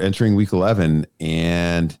 And we're entering week 11,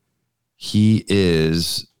 and he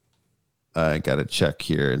is, I got to check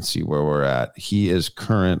here and see where we're at. He is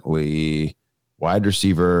currently wide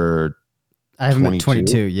receiver. I have him at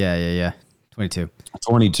 22. Yeah.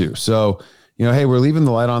 22. So, hey, we're leaving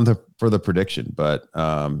the light on for the prediction, but,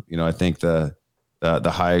 I think the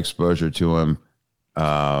high exposure to him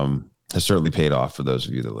has certainly paid off for those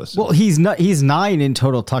of you that listen. Well, he's 9 in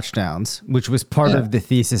total touchdowns, which was part of the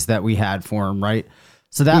thesis that we had for him, right?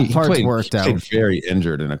 So that part's worked out. He played very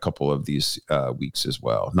injured in a couple of these weeks as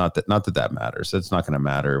well. Not that matters. That's not going to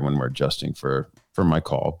matter when we're adjusting for my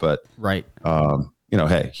call. But right,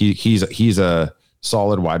 hey, he's a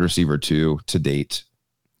solid wide receiver 2 to date,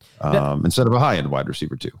 instead of a high end wide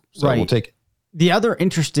receiver 2. So we'll take it. The other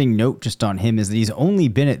interesting note just on him is that he's only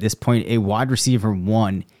been at this point a wide receiver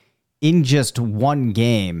 1 in just 1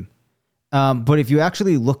 game. But if you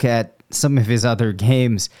actually look at some of his other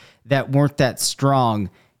games that weren't that strong,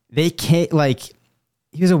 they can't, like,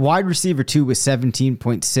 he was a wide receiver too with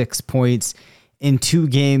 17.6 points in 2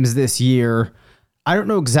 games this year. I don't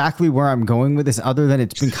know exactly where I'm going with this other than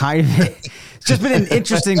it's been it's just been an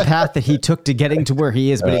interesting path that he took to getting to where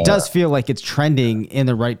he is, but it does feel like it's trending in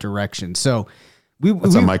the right direction. So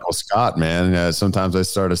that's a Michael Scott, man. Sometimes I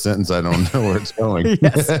start a sentence, I don't know where it's going.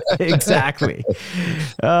 Yes, exactly.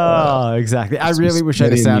 Oh, exactly. I really wish I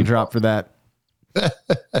had a sound drop for that. All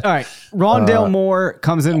right. Rondale Moore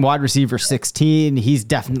comes in wide receiver 16. He's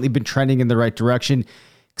definitely been trending in the right direction.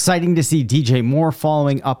 Exciting to see DJ Moore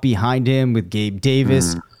following up behind him with Gabe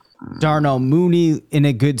Davis. Darnell Mooney in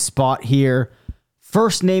a good spot here.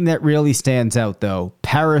 First name that really stands out, though,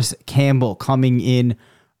 Paris Campbell coming in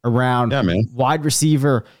around wide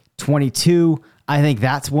receiver 22. I think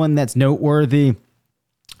that's one that's noteworthy.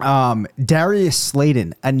 Darius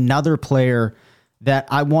Slayton, another player that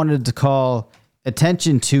I wanted to call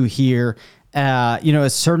attention to here,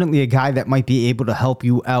 is certainly a guy that might be able to help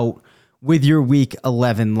you out with your week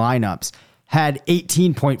 11 lineups. Had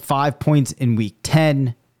 18.5 points in week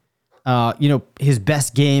 10. His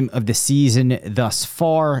best game of the season thus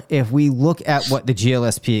far. If we look at what the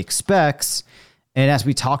GLSP expects, and as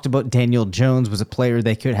we talked about, Daniel Jones was a player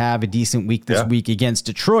that could have a decent week this week against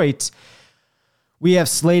Detroit. We have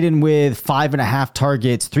Slayton with 5.5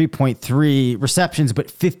 targets, 3.3 receptions,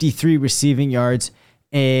 but 53 receiving yards,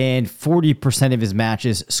 and 40% of his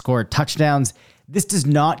matches scored touchdowns. This does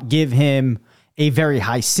not give him a very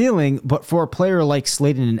high ceiling, but for a player like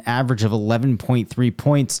Slayton, an average of 11.3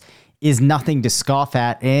 points is nothing to scoff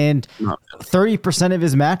at. And 30% of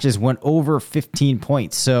his matches went over 15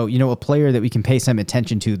 points. So, a player that we can pay some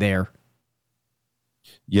attention to there.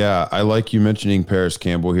 Yeah, I like you mentioning Paris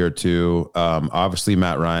Campbell here too. Obviously,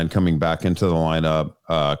 Matt Ryan coming back into the lineup,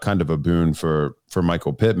 kind of a boon for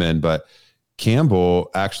Michael Pittman, but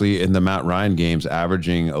Campbell actually in the Matt Ryan games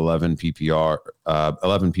averaging 11 PPR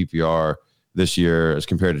this year as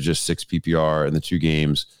compared to just 6 PPR in the 2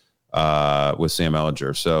 games with Sam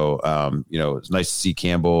Ehlinger. So, it's nice to see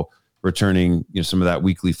Campbell returning, some of that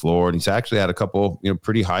weekly floor. And he's actually had a couple,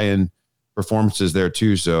 pretty high end performances there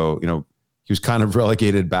too. So, he was kind of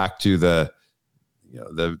relegated back to the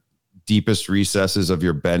deepest recesses of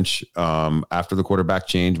your bench after the quarterback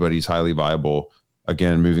change, but he's highly viable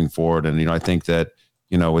again moving forward. And I think that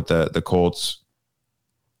with the Colts,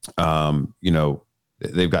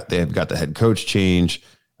 they've got the head coach change,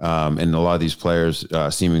 and a lot of these players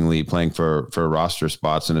seemingly playing for roster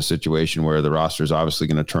spots in a situation where the roster is obviously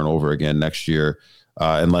going to turn over again next year.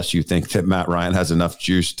 Unless you think that Matt Ryan has enough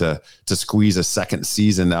juice to squeeze a second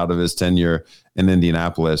season out of his tenure in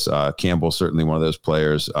Indianapolis. Campbell certainly one of those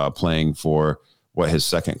players playing for what his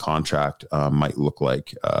second contract might look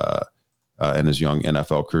like in his young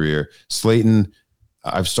NFL career. Slayton,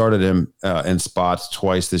 I've started him in spots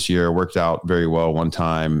twice this year. Worked out very well one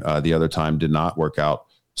time. The other time did not work out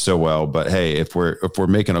so well. But hey, if we're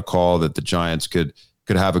making a call that the Giants could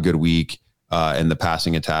have a good week, and the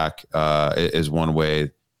passing attack is one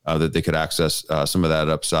way that they could access some of that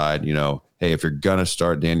upside. Hey, if you're going to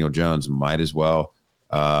start Daniel Jones, might as well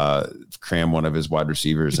cram one of his wide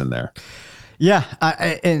receivers in there. Yeah,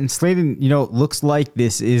 and Slayton, looks like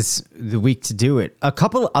this is the week to do it. A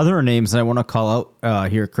couple of other names that I want to call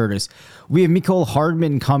out here, Curtis. We have Mecole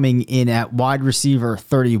Hardman coming in at wide receiver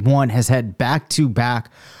 31, has had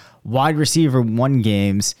back-to-back wide receiver 1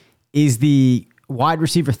 games, is the wide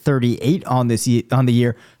receiver 38 on the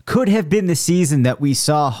year. Could have been the season that we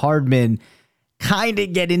saw Hardman kind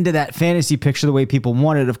of get into that fantasy picture the way people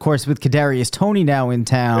wanted. Of course, with Kadarius Toney now in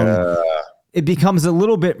town, it becomes a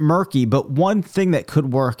little bit murky. But one thing that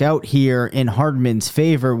could work out here in Hardman's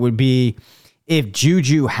favor would be if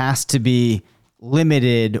Juju has to be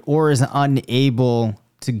limited or is unable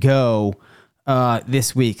to go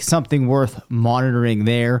this week. Something worth monitoring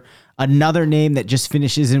there. Another name that just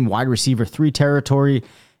finishes in wide receiver 3 territory,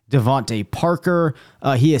 Devontae Parker.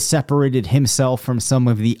 He has separated himself from some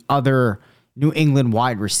of the other New England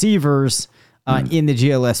wide receivers in the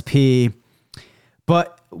GLSP.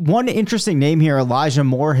 But one interesting name here, Elijah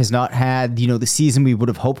Moore, has not had, the season we would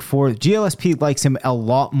have hoped for. GLSP likes him a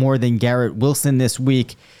lot more than Garrett Wilson this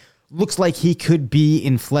week. Looks like he could be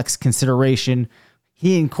in flex consideration.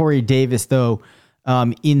 He and Corey Davis, though,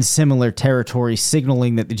 in similar territory,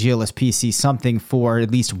 signaling that the GLSP sees something for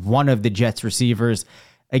at least one of the Jets receivers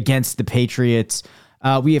against the Patriots.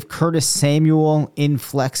 We have Curtis Samuel in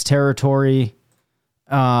flex territory.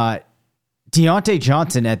 Deontay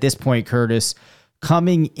Johnson at this point, Curtis,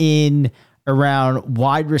 coming in around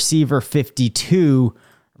wide receiver 52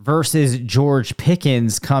 versus George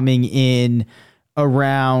Pickens coming in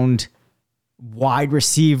around wide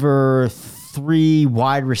receiver 3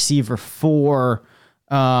 wide receiver 4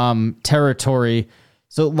 territory.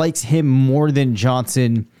 So it likes him more than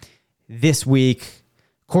Johnson this week.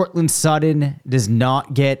 Courtland Sutton does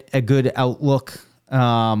not get a good outlook.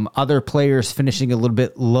 Other players finishing a little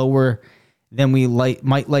bit lower than we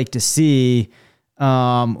might like to see.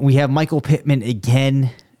 We have Michael Pittman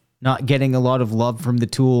again, not getting a lot of love from the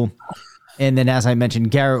tool. And then, as I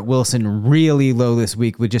mentioned, Garrett Wilson really low this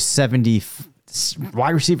week with just 70,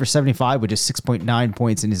 wide receiver 75 with just 6.9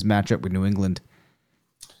 points in his matchup with New England.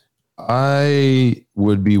 I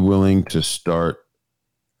would be willing to start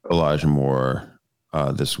Elijah Moore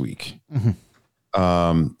this week.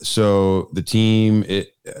 So the team, they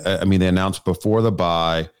announced before the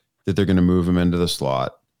bye that they're going to move him into the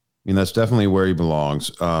slot. I mean, that's definitely where he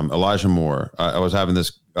belongs. Elijah Moore, I was having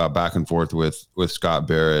this back and forth with Scott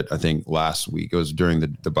Barrett, I think last week. It was during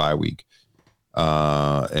the bye week in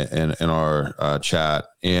our chat.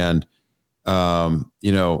 And,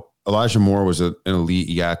 Elijah Moore was an elite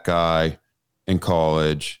YAC guy in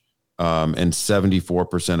college, and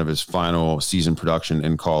 74% of his final season production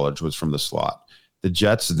in college was from the slot. The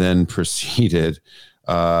Jets then proceeded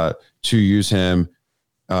to use him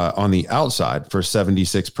on the outside for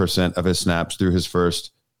 76% of his snaps through his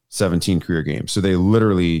first 17 career games. So they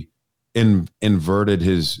literally inverted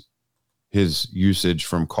his usage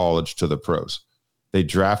from college to the pros. They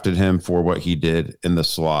drafted him for what he did in the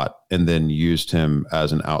slot and then used him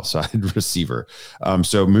as an outside receiver.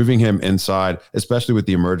 So moving him inside, especially with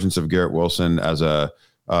the emergence of Garrett Wilson as a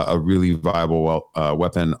really viable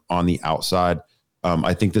weapon on the outside,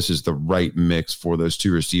 I think this is the right mix for those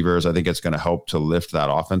two receivers. I think it's going to help to lift that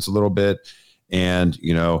offense a little bit. And,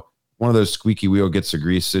 one of those squeaky wheel gets the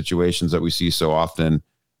grease situations that we see so often,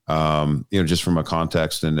 just from a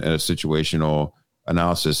context and a situational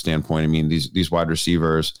analysis standpoint. I mean, these wide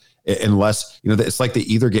receivers, unless, it's like they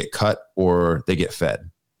either get cut or they get fed.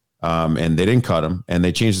 And they didn't cut him, and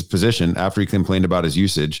they changed his position after he complained about his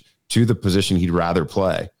usage to the position he'd rather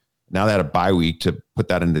play. Now they had a bye week to put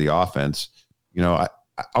that into the offense.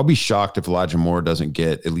 I'll be shocked if Elijah Moore doesn't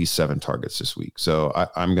get at least 7 targets this week. So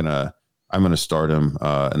I'm gonna start him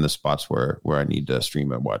in the spots where I need to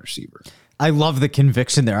stream a wide receiver. I love the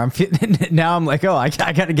conviction there. I'm like, I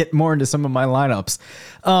got to get more into some of my lineups.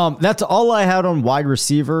 That's all I had on wide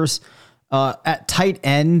receivers. At tight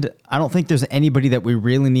end, I don't think there's anybody that we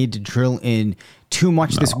really need to drill in too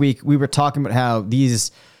much this week. We were talking about how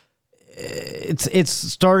it's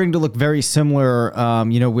starting to look very similar,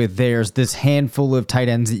 with there's this handful of tight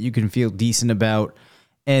ends that you can feel decent about.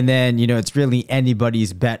 And then, it's really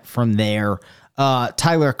anybody's bet from there.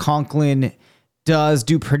 Tyler Conklin does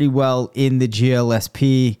do pretty well in the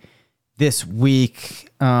GLSP this week.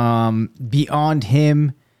 Beyond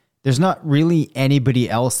him, there's not really anybody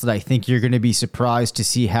else that I think you're going to be surprised to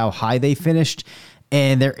see how high they finished.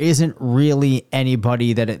 And there isn't really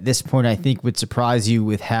anybody that at this point I think would surprise you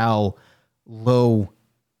with how low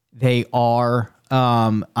they are.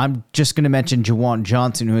 I'm just going to mention Juwan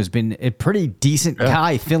Johnson, who has been a pretty decent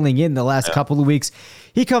guy filling in the last couple of weeks.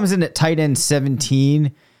 He comes in at tight end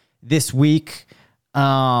 17 this week.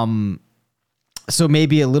 So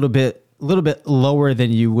maybe a little bit lower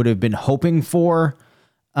than you would have been hoping for.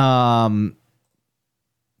 Beyond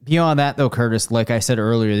that though, Curtis, like I said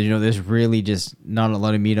earlier, there's really just not a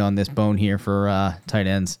lot of meat on this bone here for tight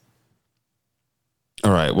ends.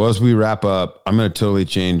 All right. Well, as we wrap up, I'm going to totally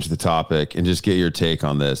change the topic and just get your take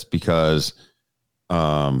on this because,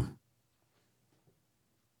 my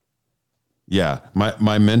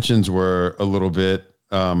mentions were a little bit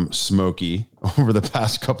smoky over the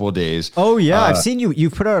past couple of days. Oh yeah, I've seen you.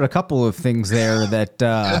 You've put out a couple of things there that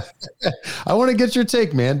I want to get your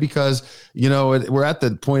take, man, because we're at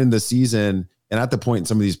the point in the season and at the point in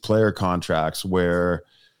some of these player contracts where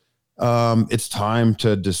it's time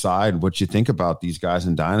to decide what you think about these guys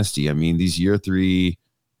in Dynasty. I mean, these year 3,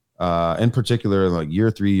 in particular, like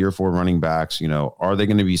year 3, year 4 running backs, are they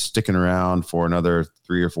going to be sticking around for another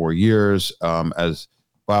 3 or 4 years as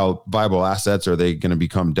viable assets? Are they going to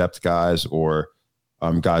become depth guys or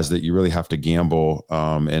guys that you really have to gamble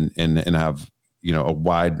and have, a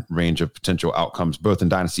wide range of potential outcomes, both in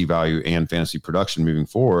dynasty value and fantasy production moving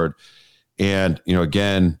forward? And,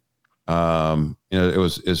 again, it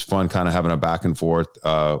was fun kind of having a back and forth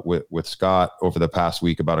with Scott over the past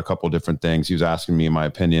week about a couple of different things. He was asking me my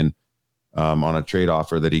opinion on a trade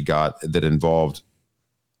offer that he got that involved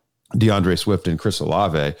DeAndre Swift and Chris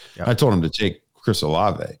Olave. Yep. I told him to take Chris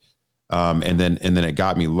Olave. And then it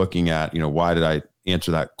got me looking at, why did I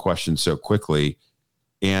answer that question so quickly?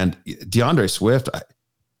 And DeAndre Swift,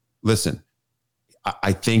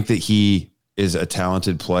 I think that he is a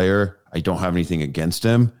talented player. I don't have anything against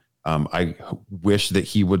him. I wish that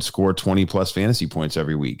he would score 20 plus fantasy points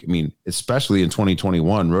every week. I mean, especially in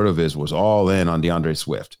 2021, RotoViz was all in on DeAndre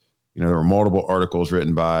Swift. There were multiple articles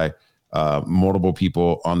written by multiple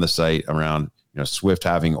people on the site around, Swift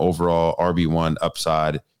having overall RB1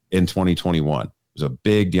 upside in 2021. It was a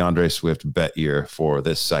big DeAndre Swift bet year for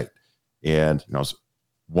this site. And, I was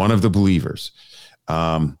one of the believers.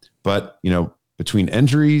 But, between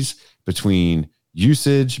injuries, between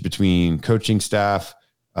usage, between coaching staff,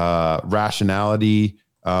 rationality,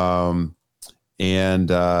 I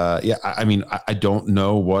don't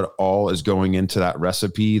know what all is going into that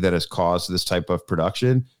recipe that has caused this type of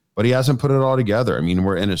production, but he hasn't put it all together. I mean,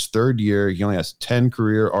 we're in his third year. He only has 10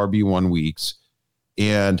 career RB1 weeks.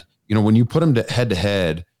 And, when you put him head to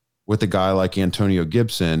head with a guy like Antonio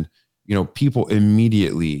Gibson, people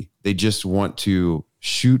immediately, they just want to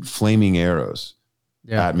shoot flaming arrows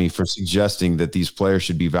at me for suggesting that these players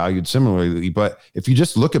should be valued similarly. But if you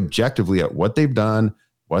just look objectively at what they've done,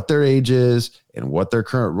 what their age is, and what their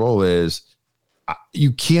current role is,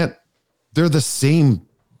 you can't, they're the same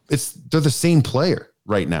player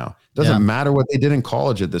right now. It doesn't matter what they did in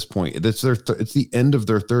college at this point. It's the end of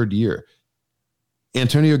their third year.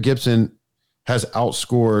 Antonio Gibson has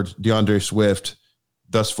outscored DeAndre Swift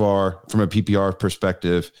thus far from a PPR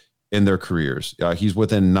perspective in their careers. He's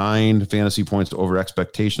within 9 fantasy points over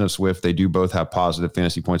expectation of Swift. They do both have positive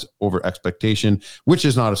fantasy points over expectation, which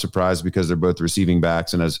is not a surprise because they're both receiving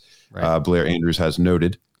backs. And as Blair Andrews has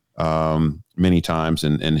noted many times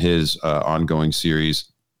in his ongoing series,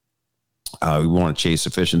 we want to chase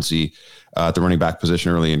efficiency at the running back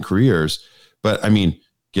position early in careers. But I mean,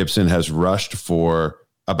 Gibson has rushed for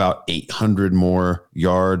about 800 more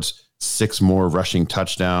yards, 6 more rushing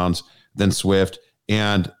touchdowns than Swift.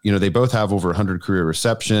 And, they both have over 100 career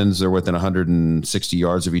receptions. They're within 160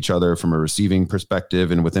 yards of each other from a receiving perspective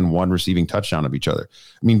and within 1 receiving touchdown of each other.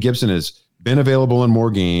 I mean, Gibson has been available in more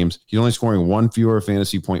games. He's only scoring 1 fewer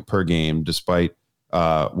fantasy point per game, despite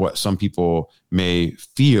what some people may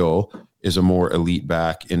feel is a more elite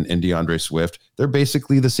back in DeAndre Swift. They're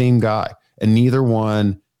basically the same guy. And neither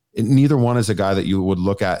one is a guy that you would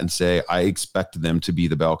look at and say, I expect them to be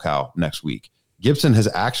the bell cow next week. Gibson has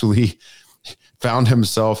actually found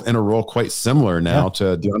himself in a role quite similar now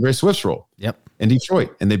to DeAndre Swift's role in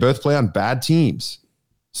Detroit. And they both play on bad teams.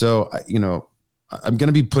 So, I'm going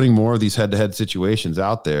to be putting more of these head-to-head situations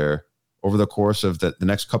out there over the course of the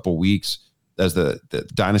next couple weeks as the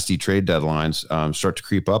dynasty trade deadlines start to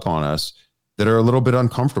creep up on us that are a little bit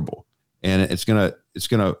uncomfortable. And it's going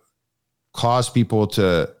to cause people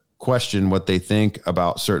to question what they think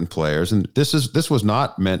about certain players. And this was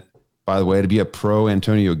not meant, by the way, to be a pro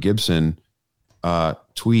Antonio Gibson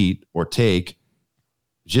tweet or take,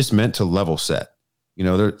 just meant to level set.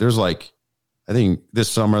 There's like, I think this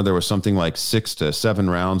summer there was something like 6 to 7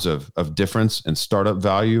 rounds of difference in startup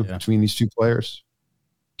value between these two players.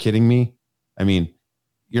 Kidding me? I mean,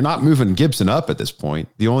 you're not moving Gibson up at this point.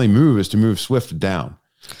 The only move is to move Swift down.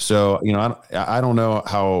 So, I don't know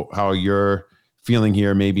how you're feeling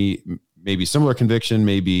here. Maybe similar conviction,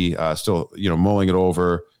 maybe still, mulling it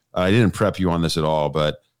over. I didn't prep you on this at all,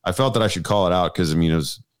 but I felt that I should call it out because, it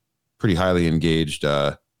was pretty highly engaged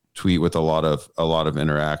tweet with a lot of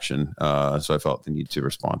interaction. So I felt the need to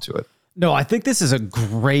respond to it. No, I think this is a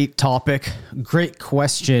great topic, great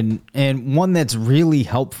question, and one that's really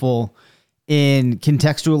helpful in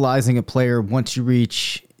contextualizing a player once you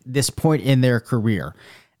reach this point in their career.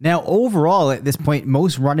 Now, overall, at this point,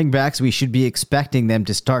 most running backs, we should be expecting them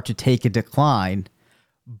to start to take a decline,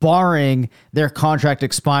 barring their contract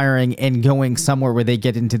expiring and going somewhere where they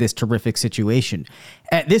get into this terrific situation.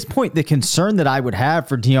 At this point, the concern that I would have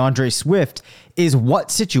for DeAndre Swift is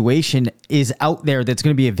what situation is out there that's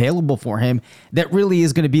going to be available for him that really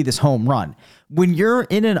is going to be this home run. When you're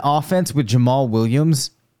in an offense with Jamal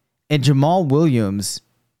Williams, and Jamal Williams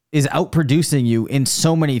is outproducing you in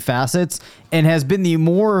so many facets and has been the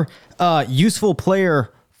more useful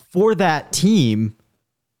player for that team,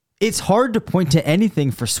 it's hard to point to anything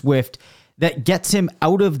for Swift that gets him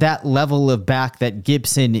out of that level of back that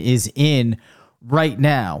Gibson is in right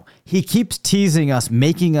now. He keeps teasing us,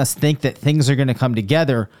 making us think that things are going to come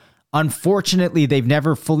together. Unfortunately, they've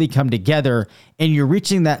never fully come together, and you're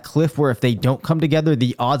reaching that cliff where if they don't come together,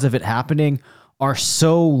 the odds of it happening are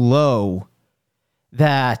so low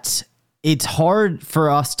that it's hard for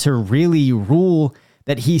us to really rule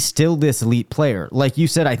that he's still this elite player. Like you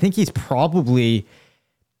said, I think he's probably...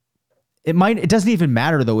 It doesn't even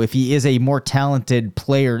matter, though, if he is a more talented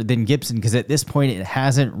player than Gibson, because at this point it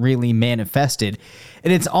hasn't really manifested.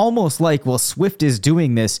 And it's almost like, well, Swift is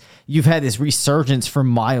doing this. You've had this resurgence from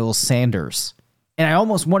Miles Sanders. And I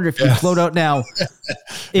almost wonder if you float out now,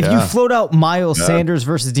 If you float out Miles Sanders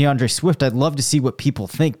versus DeAndre Swift, I'd love to see what people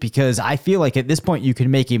think, because I feel like at this point you can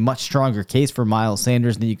make a much stronger case for Miles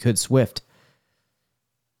Sanders than you could Swift.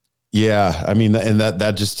 Yeah, I mean, and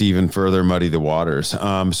that just even further muddy the waters.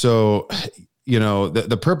 So,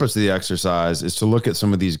 the purpose of the exercise is to look at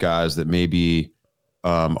some of these guys that maybe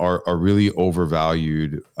are really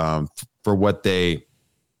overvalued for what they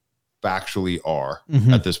factually are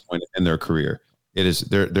at this point in their career. It is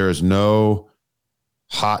there is no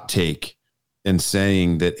hot take in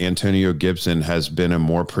saying that Antonio Gibson has been a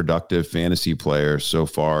more productive fantasy player so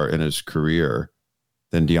far in his career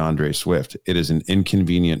than DeAndre Swift. It is an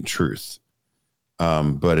inconvenient truth,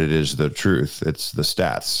 but it is the truth. It's the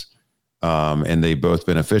stats. And they've both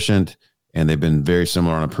been efficient, and they've been very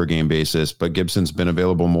similar on a per game basis, but Gibson's been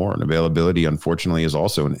available more, and availability, unfortunately, is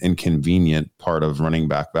also an inconvenient part of running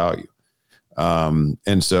back value.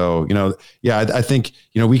 And so, I think,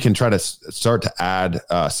 we can try to start to add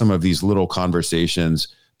some of these little conversations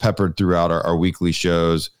peppered throughout our weekly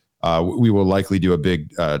shows. We will likely do a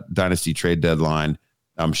big dynasty trade deadline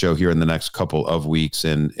show here in the next couple of weeks.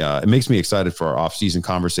 And it makes me excited for our off-season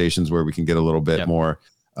conversations where we can get a little bit more,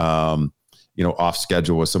 off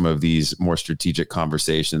schedule with some of these more strategic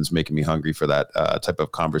conversations, making me hungry for that type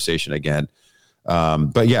of conversation again.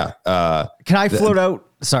 But yeah. Can I float out?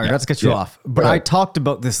 Sorry, not to cut you off, but I talked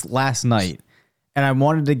about this last night and I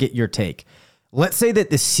wanted to get your take. Let's say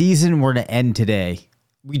that the season were to end today.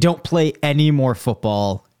 We don't play any more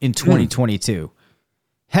football in 2022.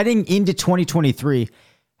 Heading into 2023,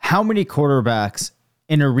 how many quarterbacks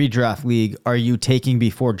in a redraft league are you taking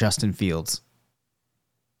before Justin Fields?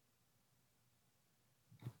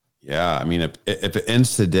 Yeah, I mean, if it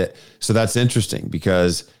ends today, so that's interesting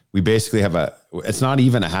because we basically have it's not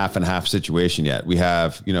even a half and half situation yet. We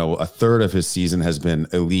have, a third of his season has been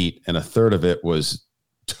elite and a third of it was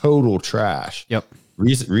total trash. Yep.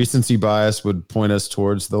 Recency bias would point us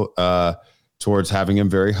towards having him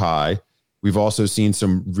very high. We've also seen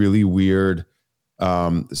some really weird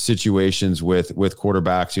situations with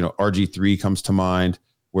quarterbacks. RG3 comes to mind,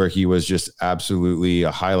 where he was just absolutely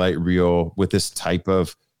a highlight reel with this type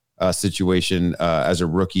of situation as a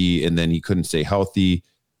rookie, and then he couldn't stay healthy.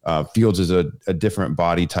 Fields is a different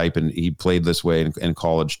body type, and he played this way in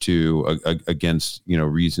college too, against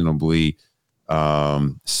reasonably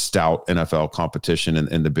stout NFL competition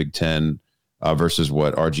in the Big Ten versus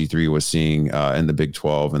what RG3 was seeing in the Big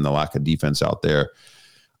 12 and the lack of defense out there.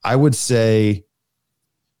 I would say,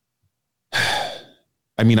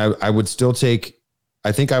 I would still take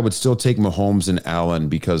Mahomes and Allen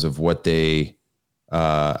because of what they,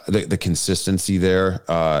 the consistency there,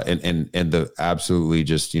 and the absolutely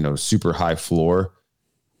just, super high floor.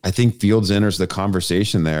 I think Fields enters the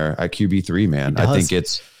conversation there at QB3, man. I think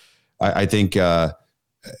it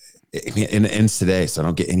ends today, so I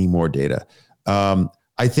don't get any more data. I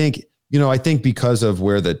think because of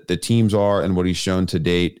where the teams are and what he's shown to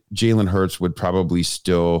date, Jalen Hurts would probably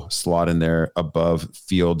still slot in there above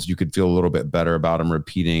Fields. You could feel a little bit better about him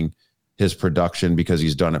repeating his production because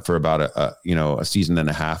he's done it for about a season and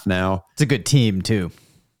a half now. It's a good team too.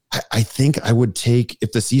 I think I would take,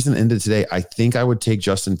 if the season ended today, I think I would take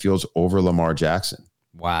Justin Fields over Lamar Jackson.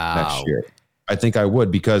 Wow. Next year. I think I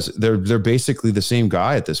would, because they're basically the same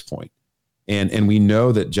guy at this point. And we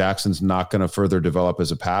know that Jackson's not going to further develop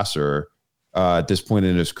as a passer at this point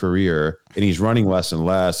in his career, and he's running less and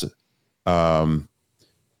less.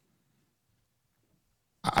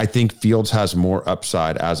 I think Fields has more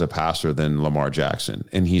upside as a passer than Lamar Jackson,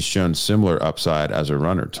 and he's shown similar upside as a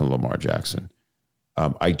runner to Lamar Jackson.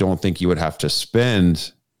 I don't think you would have to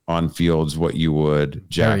spend on Fields what you would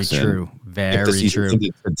Jackson. Very true. Very true.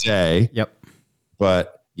 Today. Yep.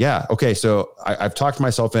 But yeah. Okay. So I've talked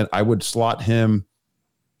myself in. I would slot him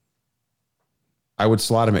at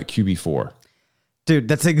QB4. Dude,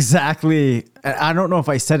 that's exactly, I don't know if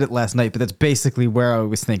I said it last night, but that's basically where I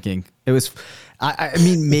was thinking. It was, I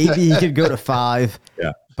mean, maybe he could go to 5.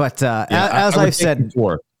 Yeah. But as I've said,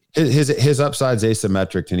 his upside's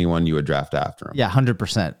asymmetric to anyone you would draft after him. Yeah,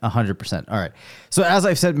 100%. 100%. All right. So as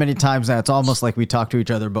I've said many times now, it's almost like we talk to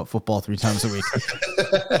each other about football 3 times a week.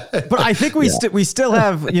 But I think we still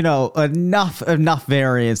have, enough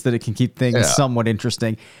variance that it can keep things somewhat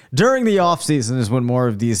interesting. During the off season is when more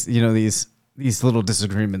of these, these little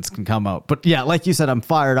disagreements can come out. But yeah, like you said, I'm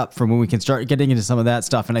fired up for when we can start getting into some of that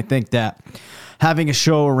stuff. And I think that having a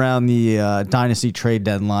show around the dynasty trade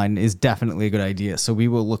deadline is definitely a good idea. So we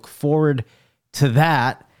will look forward to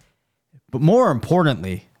that. But more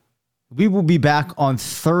importantly, we will be back on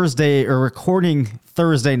Thursday, or recording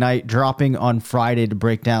Thursday night, dropping on Friday to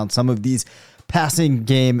break down some of these passing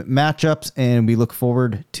game matchups. And we look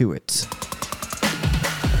forward to it.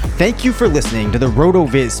 Thank you for listening to the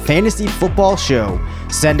RotoViz Fantasy Football Show.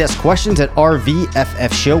 Send us questions at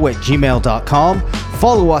rvffshow@gmail.com.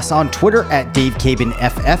 Follow us on Twitter at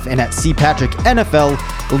DaveCabinFF and at CPatrickNFL.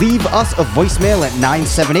 Leave us a voicemail at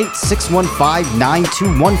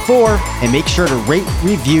 978-615-9214 and make sure to rate,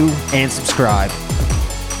 review, and subscribe.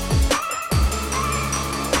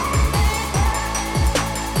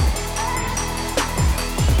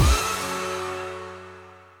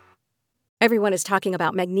 Everyone is talking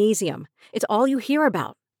about magnesium. It's all you hear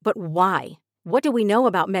about. But why? What do we know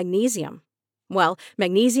about magnesium? Well,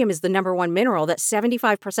 magnesium is the number one mineral that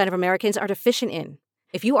 75% of Americans are deficient in.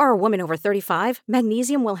 If you are a woman over 35,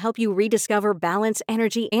 magnesium will help you rediscover balance,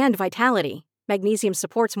 energy, and vitality. Magnesium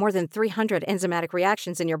supports more than 300 enzymatic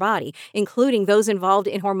reactions in your body, including those involved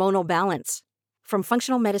in hormonal balance. From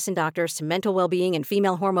functional medicine doctors to mental well-being and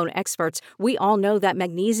female hormone experts, we all know that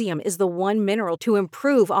magnesium is the one mineral to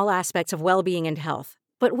improve all aspects of well-being and health.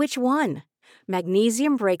 But which one?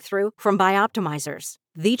 Magnesium Breakthrough from Bioptimizers,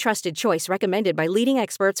 the trusted choice recommended by leading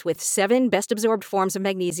experts with 7 best-absorbed forms of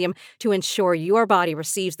magnesium to ensure your body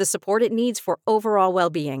receives the support it needs for overall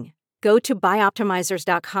well-being. Go to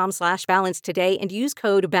bioptimizers.com/balance today and use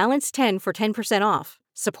code BALANCE10 for 10% off.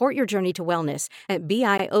 Support your journey to wellness at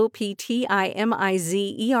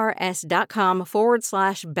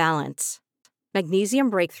bioptimizers.com/balance. Magnesium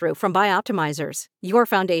Breakthrough from Bioptimizers, your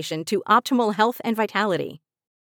foundation to optimal health and vitality.